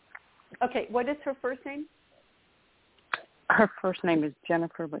 Okay. What is her first name? Her first name is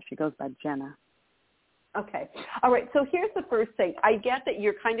Jennifer, but she goes by Jenna. Okay. All right. So here's the first thing. I get that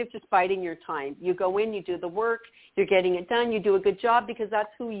you're kind of just biding your time. You go in, you do the work, you're getting it done, you do a good job because that's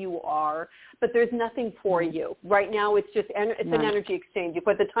who you are, but there's nothing for you. Right now it's just an energy exchange. You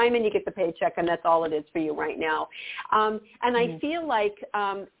put the time in, you get the paycheck, and that's all it is for you right now. And I feel like,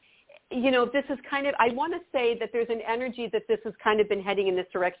 you know, this is kind of, I want to say that there's an energy that this has kind of been heading in this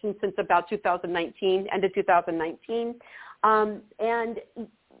direction since about 2019, end of 2019. And,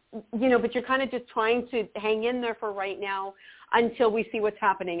 you know, but you're kind of just trying to hang in there for right now until we see what's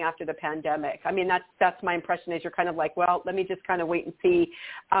happening after the pandemic. I mean, that's my impression, is you're kind of like, well, let me just kind of wait and see,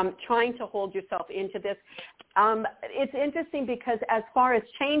 trying to hold yourself into this. It's interesting because as far as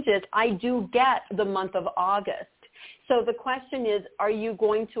changes, I do get the month of August. So the question is, are you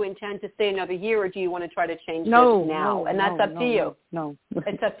going to intend to stay another year, or do you want to try to change this now? And that's up to you. No.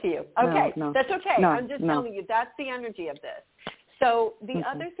 It's up to you. Okay. That's okay. I'm just telling you, that's the energy of this. So the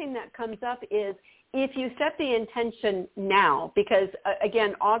other thing that comes up is if you set the intention now, because,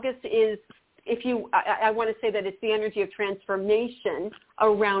 again, August is, I want to say that it's the energy of transformation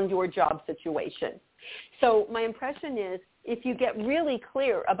around your job situation. So my impression is, if you get really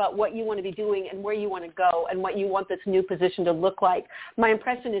clear about what you want to be doing and where you want to go and what you want this new position to look like, my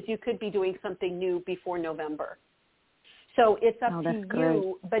impression is you could be doing something new before November. So it's up to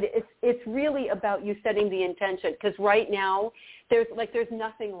you, but it's really about you setting the intention, because right now there's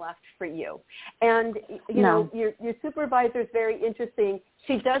nothing left for you. And, you know, your supervisor is very interesting.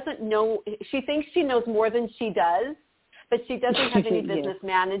 She doesn't know, she thinks she knows more than she does, but she doesn't have any business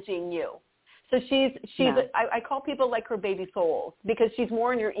managing you. So I call people like her baby souls, because she's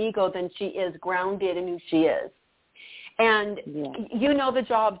more in her ego than she is grounded in who she is. And you know the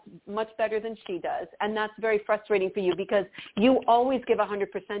job much better than she does, and that's very frustrating for you because you always give 100%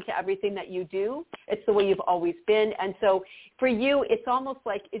 to everything that you do. It's the way you've always been. And so for you, it's almost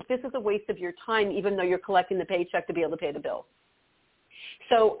like this is a waste of your time, even though you're collecting the paycheck to be able to pay the bills.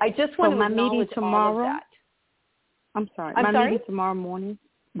 So I just want to acknowledge all of that. I'm sorry. My meeting tomorrow morning,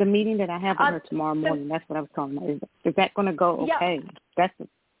 the meeting that I have with her tomorrow morning, that's what I was talking about. Is that going to go okay?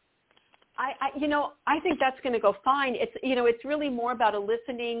 I think that's going to go fine. It's really more about a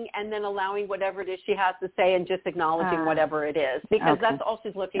listening and then allowing whatever it is she has to say and just acknowledging whatever it is, because that's all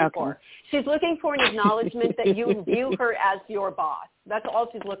she's looking for. She's looking for an acknowledgement that you view her as your boss. That's all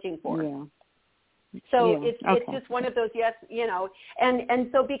she's looking for. Yeah. So it's just one of those, yes, and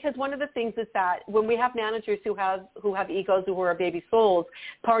so because one of the things is that when we have managers who have egos, who are baby souls,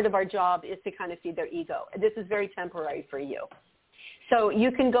 part of our job is to kind of feed their ego. This is very temporary for you. So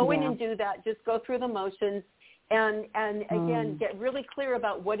you can go in and do that, just go through the motions. And again, get really clear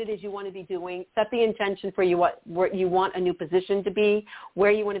about what it is you want to be doing. Set the intention for you, where you want a new position to be,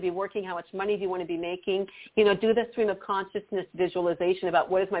 where you want to be working, how much money do you want to be making. Do the stream of consciousness visualization about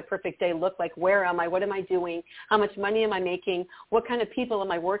what does my perfect day look like, where am I, what am I doing, how much money am I making, what kind of people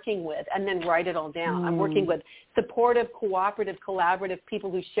am I working with, and then write it all down. I'm working with supportive, cooperative, collaborative people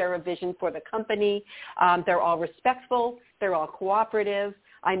who share a vision for the company. They're all respectful. They're all cooperative.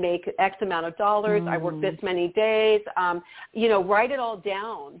 I make X amount of dollars. I work this many days. Write it all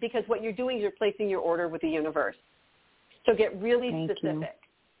down, because what you're doing is you're placing your order with the universe. So get really specific.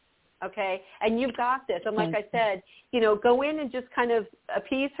 Okay? And you've got this. And like I said, go in and just kind of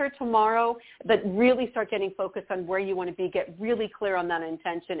appease her tomorrow, but really start getting focused on where you want to be. Get really clear on that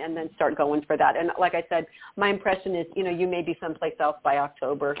intention and then start going for that. And like I said, my impression is, you may be someplace else by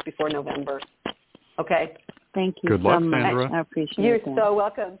October, before November. Okay? Thank you. Good luck, so much. Sandra. I appreciate You're that. so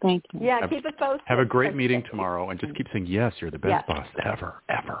welcome. Thank you. Yeah, keep us posted. Have a great meeting tomorrow, and just keep saying, yes, you're the best boss ever.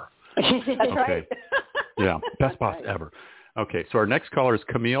 That's right. Yeah, best boss ever. Okay, so our next caller is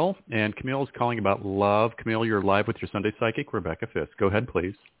Camille, and Camille is calling about love. Camille, you're live with your Sunday Psychic, Rebecca Fisk. Go ahead,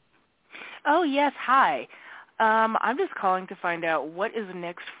 please. Oh, yes, hi. I'm just calling to find out what is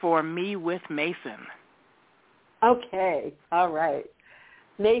next for me with Mason. Okay, all right.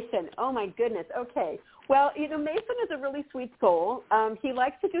 Mason, oh my goodness, okay. Well, Mason is a really sweet soul. He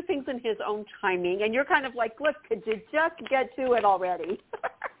likes to do things in his own timing, and you're kind of like, look, could you just get to it already?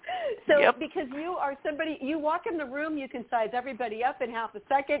 So because you are somebody, you walk in the room, you can size everybody up in half a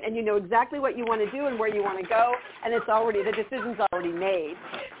second, and you know exactly what you want to do and where you want to go, and the decision's already made.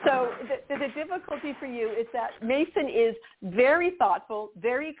 So the difficulty for you is that Mason is very thoughtful,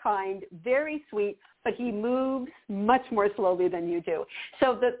 very kind, very sweet, but he moves much more slowly than you do.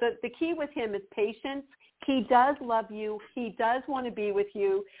 So the key with him is patience. He does love you. He does want to be with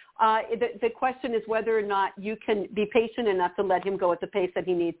you. The question is whether or not you can be patient enough to let him go at the pace that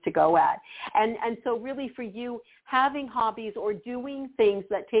he needs to go at. And so really for you, having hobbies or doing things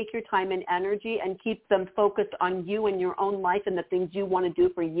that take your time and energy and keep them focused on you and your own life and the things you want to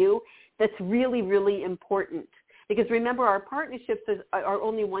do for you, that's really, really important. Because remember, our partnerships are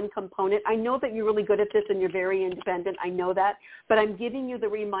only one component. I know that you're really good at this and you're very independent. I know that. But I'm giving you the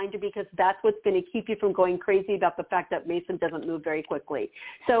reminder because that's what's going to keep you from going crazy about the fact that Mason doesn't move very quickly.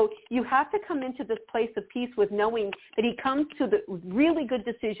 So you have to come into this place of peace with knowing that he comes to the really good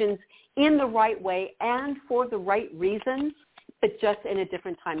decisions in the right way and for the right reasons, but just in a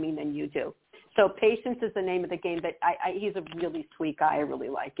different timing than you do. So patience is the name of the game. But he's a really sweet guy. I really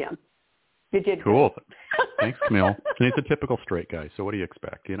like him. You did cool. Thanks, Camille. And he's a typical straight guy, so what do you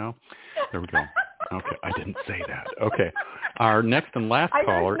expect, There we go. Okay, I didn't say that. Okay. Our next and last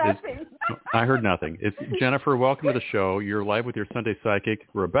caller is... I heard nothing. It's Jennifer. Welcome to the show. You're live with your Sunday Psychic,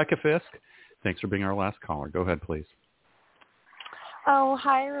 Rebecca Fisk. Thanks for being our last caller. Go ahead, please. Oh,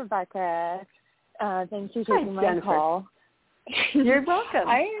 hi, Rebecca. Thanks for taking my call. You're welcome.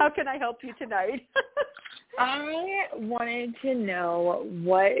 How can I help you tonight? I wanted to know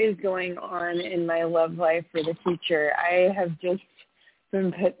what is going on in my love life for the future. I have just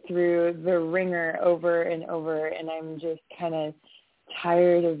been put through the ringer over and over, and I'm just kind of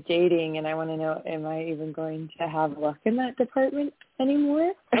tired of dating, and I want to know, am I even going to have luck in that department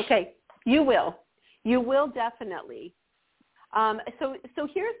anymore? Okay, you will. You will definitely. So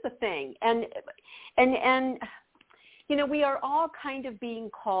here's the thing, and we are all kind of being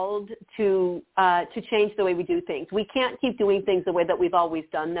called to change the way we do things. We can't keep doing things the way that we've always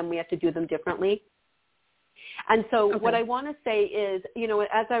done them. We have to do them differently. And so what I want to say is,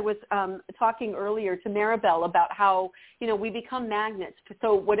 as I was talking earlier to Maribel about how, we become magnets.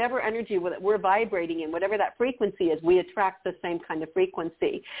 So whatever energy we're vibrating in, whatever that frequency is, we attract the same kind of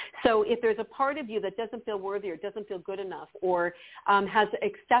frequency. So if there's a part of you that doesn't feel worthy or doesn't feel good enough or has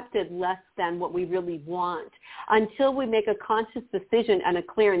accepted less than what we really want, until we make a conscious decision and a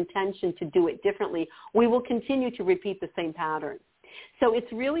clear intention to do it differently, we will continue to repeat the same pattern. So it's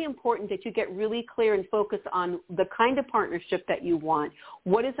really important that you get really clear and focus on the kind of partnership that you want.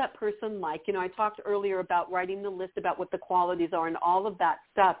 What is that person like? I talked earlier about writing the list about what the qualities are and all of that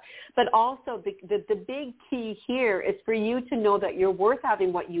stuff. But also the big key here is for you to know that you're worth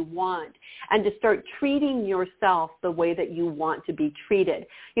having what you want and to start treating yourself the way that you want to be treated.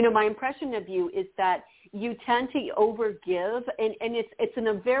 My impression of you is that you tend to overgive, and it's in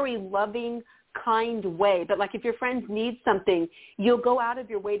a very loving, kind way. But like if your friends need something, you'll go out of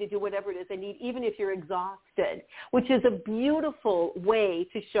your way to do whatever it is they need, even if you're exhausted, which is a beautiful way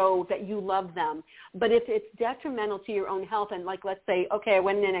to show that you love them. But if it's detrimental to your own health, and like let's say, okay, I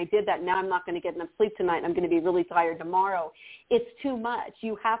went in and I did that, now I'm not going to get enough sleep tonight, I'm going to be really tired tomorrow, it's too much.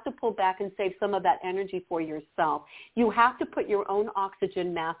 You have to pull back and save some of that energy for yourself. You have to put your own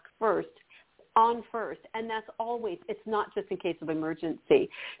oxygen mask on first, and that's always, it's not just in case of emergency.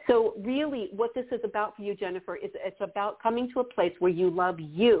 So really what this is about for you, Jennifer, is it's about coming to a place where you love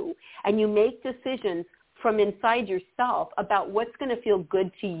you and you make decisions from inside yourself about what's going to feel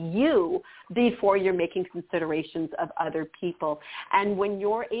good to you before you're making considerations of other people. And when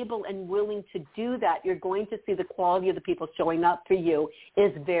you're able and willing to do that, you're going to see the quality of the people showing up for you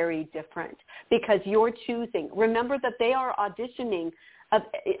is very different because you're choosing. Remember that they are auditioning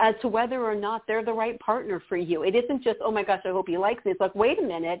as to whether or not they're the right partner for you. It isn't just, oh my gosh, I hope he likes me. It's like, wait a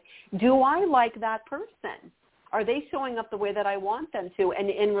minute, do I like that person? Are they showing up the way that I want them to, and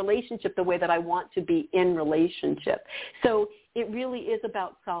in relationship the way that I want to be in relationship? So it really is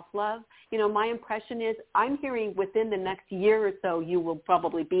about self-love. You know, my impression is I'm hearing within the next year or so you will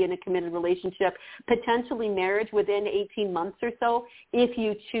probably be in a committed relationship, potentially marriage within 18 months or so if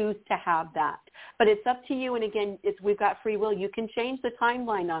you choose to have that. But it's up to you, and again, we've got free will. You can change the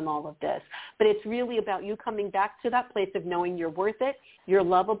timeline on all of this, but it's really about you coming back to that place of knowing you're worth it, you're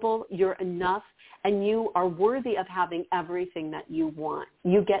lovable, you're enough, and you are worthy of having everything that you want.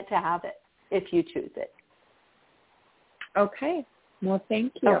 You get to have it if you choose it. Okay. Well,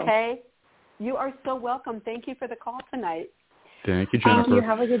 thank you. Okay. You are so welcome. Thank you for the call tonight. Thank you, Jennifer. You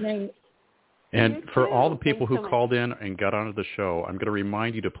have a good night. And for all the people Thanks who so called in and got onto the show, I'm going to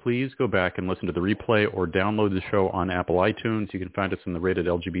remind you to please go back and listen to the replay or download the show on Apple iTunes. You can find us in the rated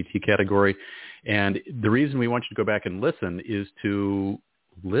LGBT category. And the reason we want you to go back and listen is to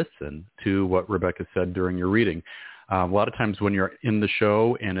listen to what Rebecca said during your reading. A lot of times when you're in the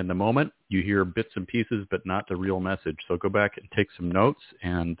show and in the moment, you hear bits and pieces, but not the real message. So go back and take some notes,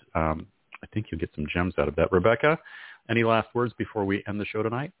 and I think you'll get some gems out of that. Rebecca, any last words before we end the show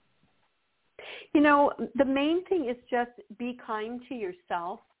tonight? You know, the main thing is just be kind to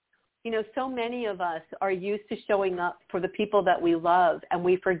yourself. You know, so many of us are used to showing up for the people that we love, and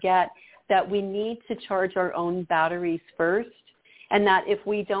we forget that we need to charge our own batteries first, and that if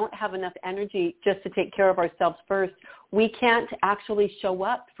we don't have enough energy just to take care of ourselves first, we can't actually show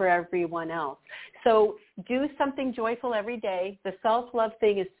up for everyone else. So do something joyful every day. The self-love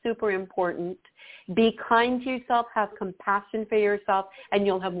thing is super important. Be kind to yourself, have compassion for yourself, and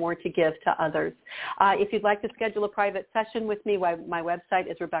you'll have more to give to others. If you'd like to schedule a private session with me, my website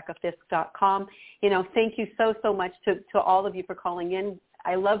is RebeccaFisk.com. You know, thank you so much to all of you for calling in.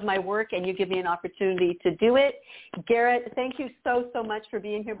 I love my work, and you give me an opportunity to do it. Garrett, thank you so much for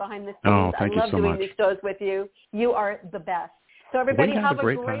being here behind the scenes. Oh, thank you so much. I love doing these shows with you. You are the best. So everybody have a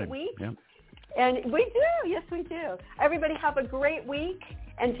great week. Yeah. And we do. Yes, we do. Everybody have a great week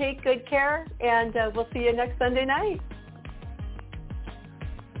and take good care, and we'll see you next Sunday night.